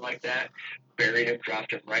 yards, something like that. Buried him,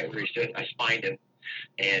 dropped him right where he stood. I spined him,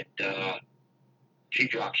 and he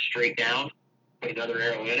dropped straight down, put another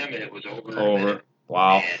arrow in him, and it was over.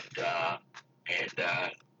 Wow. And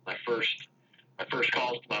my first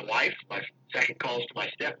calls to my wife, my second calls to my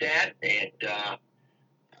stepdad, and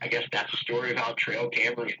I guess that's the story of how trail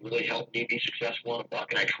cameras really helped me be successful on a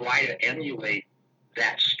buck. And I try to emulate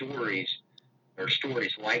stories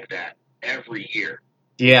like that every year.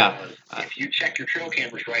 Yeah. If you check your trail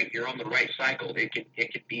cameras right, you're on the right cycle. It can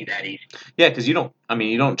be that easy. Yeah, because you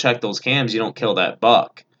don't check those cams, you don't kill that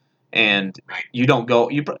buck, and right. You don't go.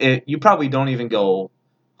 You probably don't even go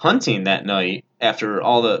hunting that night after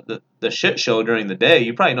all the shit show during the day.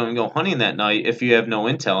 You probably don't even go hunting that night if you have no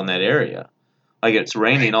intel in that area. Like it's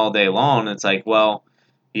raining all day long. It's like, well,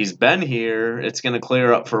 he's been here. It's going to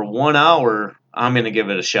clear up for 1 hour. I'm going to give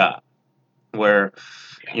it a shot. Where,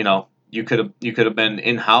 you could have been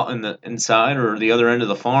inside or the other end of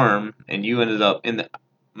the farm, and you ended up in the.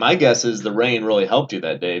 My guess is the rain really helped you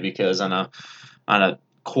that day because on a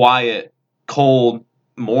quiet, cold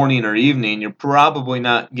morning or evening, you're probably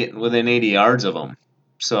not getting within 80 yards of them.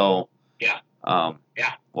 So yeah.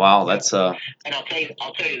 Wow, that's And I'll tell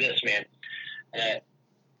you this, man.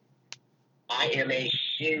 I am a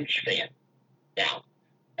huge fan. Now,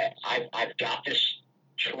 I've got this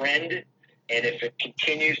trend, and if it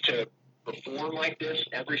continues to perform like this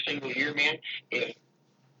every single year, man, if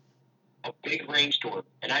a big rainstorm,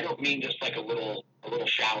 and I don't mean just like a little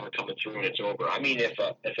shower coming through and it's over. I mean if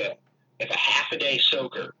a half a day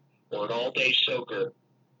soaker or an all day soaker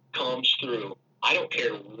comes through, I don't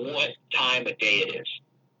care what time of day it is.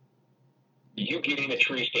 You get in a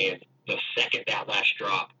tree stand the second that last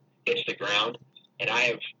drop hits the ground, and I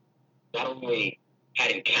have not only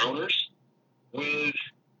had encounters with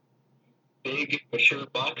big mature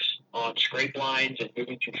bucks on scrape lines and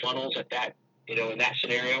moving through funnels at that, in that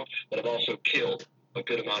scenario, but I've also killed a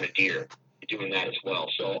good amount of deer doing that as well.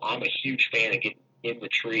 So I'm a huge fan of getting in the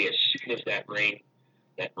tree as soon as that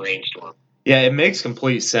rainstorm. Yeah, it makes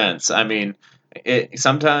complete sense. I mean, it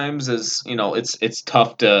sometimes is it's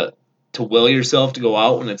tough to will yourself to go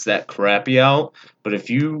out when it's that crappy out. But if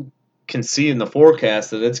you can see in the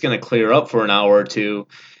forecast that it's going to clear up for an hour or two,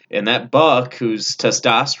 and that buck whose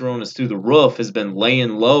testosterone is through the roof has been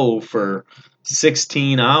laying low for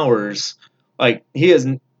 16 hours, like he has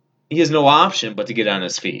no option but to get on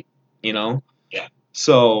his feet. Yeah.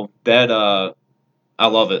 So that I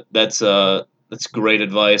love it. That's great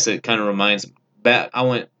advice. It kind of reminds back. I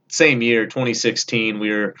went same year, 2016.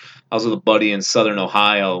 I was with a buddy in Southern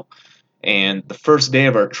Ohio, and the first day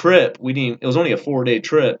of our trip, it was only a 4-day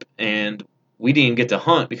trip, and we didn't get to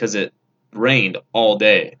hunt because it rained all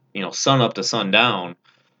day. Sun up to sundown.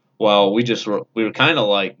 Well, we were kind of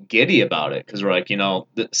like giddy about it because we're like,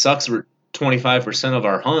 it sucks. 25% of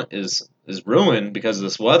our hunt is ruined because of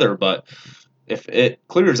this weather, but if it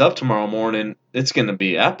clears up tomorrow morning, it's going to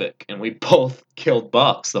be epic. And we both killed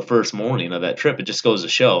bucks the first morning of that trip. It just goes to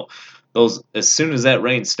show as soon as that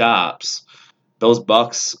rain stops, those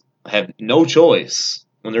bucks have no choice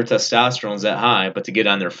when their testosterone's that high, but to get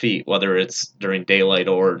on their feet, whether it's during daylight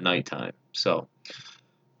or nighttime. So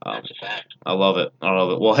that's a fact. I love it.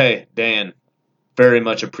 Well, hey, Dan, very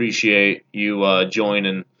much appreciate you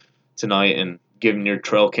joining tonight and giving your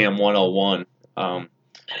Trail Cam 101.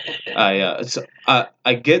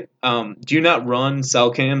 I get. Do you not run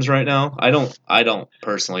cell cams right now? I don't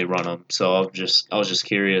personally run them, so I was just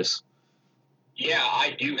curious. Yeah,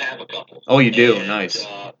 I do have a couple. Oh, you do? Nice.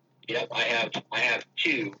 Yep, I have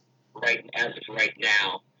two as of right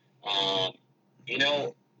now.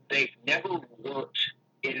 They've never worked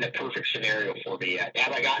in the perfect scenario for me yet.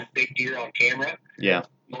 Have I gotten big deer on camera? Yeah.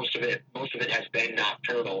 Most of it has been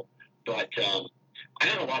nocturnal, but I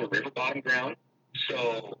hunt a lot of river bottom ground,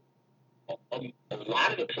 so a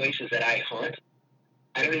lot of the places that I hunt,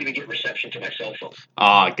 I don't even get reception to my cell phone.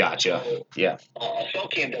 Ah, gotcha. So, yeah. A cell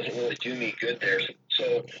cam doesn't really do me good there.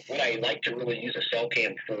 So what I like to really use a cell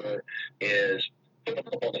cam for is put them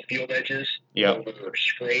up on the field edges, yep. or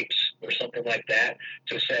scrapes or something like that,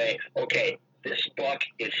 to say, okay, this buck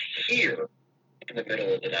is here in the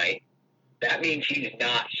middle of the night. that means he's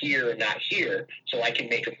not here, so I can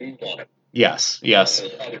make a move on him. Yes.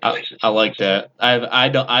 Those other places. I like that.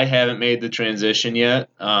 I haven't made the transition yet.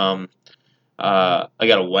 I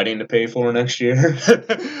got a wedding to pay for next year,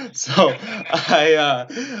 so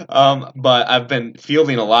but I've been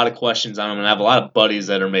fielding a lot of questions on them, and I have a lot of buddies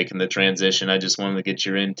that are making the transition. I just wanted to get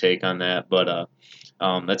your intake on that, but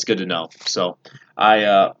that's good to know. So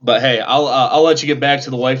but hey, I'll let you get back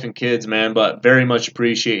to the wife and kids, man. But very much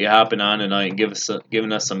appreciate you hopping on tonight and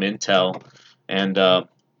giving us some intel, and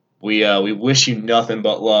we wish you nothing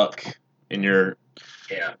but luck in your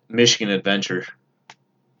Michigan adventure.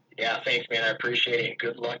 Yeah, thanks, man. I appreciate it.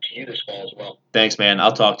 Good luck to you this fall as well. Thanks, man.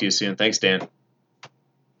 I'll talk to you soon. Thanks, Dan.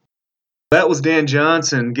 That was Dan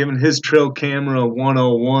Johnson giving his trail camera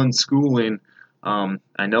 101 schooling.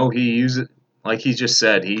 I know he uses, like he just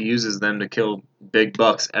said, he uses them to kill big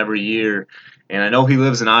bucks every year. And I know he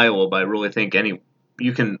lives in Iowa, but I really think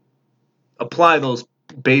you can apply those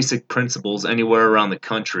basic principles anywhere around the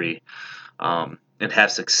country and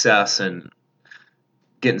have success in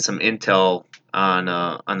getting some intel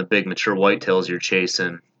on the big mature whitetails you're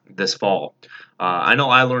chasing this fall. I know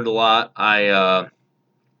I learned a lot.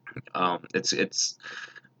 It's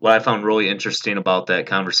what I found really interesting about that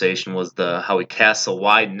conversation was how he casts a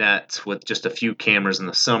wide net with just a few cameras in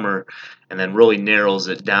the summer, and then really narrows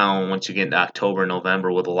it down once you get into October and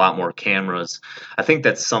November with a lot more cameras. I think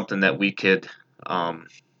that's something that we could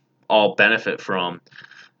all benefit from,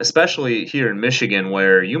 especially here in Michigan,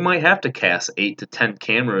 where you might have to cast 8 to 10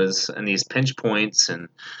 cameras in these pinch points and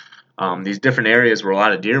these different areas where a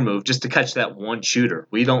lot of deer move just to catch that one shooter.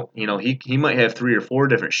 We don't, he might have 3 or 4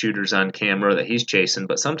 different shooters on camera that he's chasing,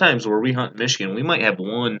 but sometimes where we hunt in Michigan, we might have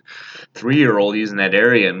 1 3-year-old using that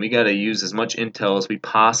area, and we got to use as much intel as we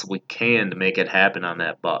possibly can to make it happen on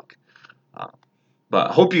that buck. But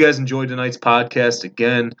I hope you guys enjoyed tonight's podcast.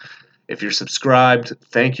 Again, if you're subscribed,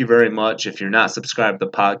 thank you very much. If you're not subscribed to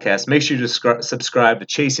the podcast, make sure you subscribe to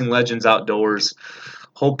Chasing Legends Outdoors.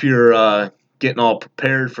 Hope you're getting all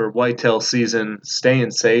prepared for whitetail season,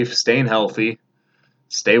 staying safe, staying healthy,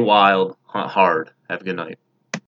 stay wild, hunt hard. Have a good night.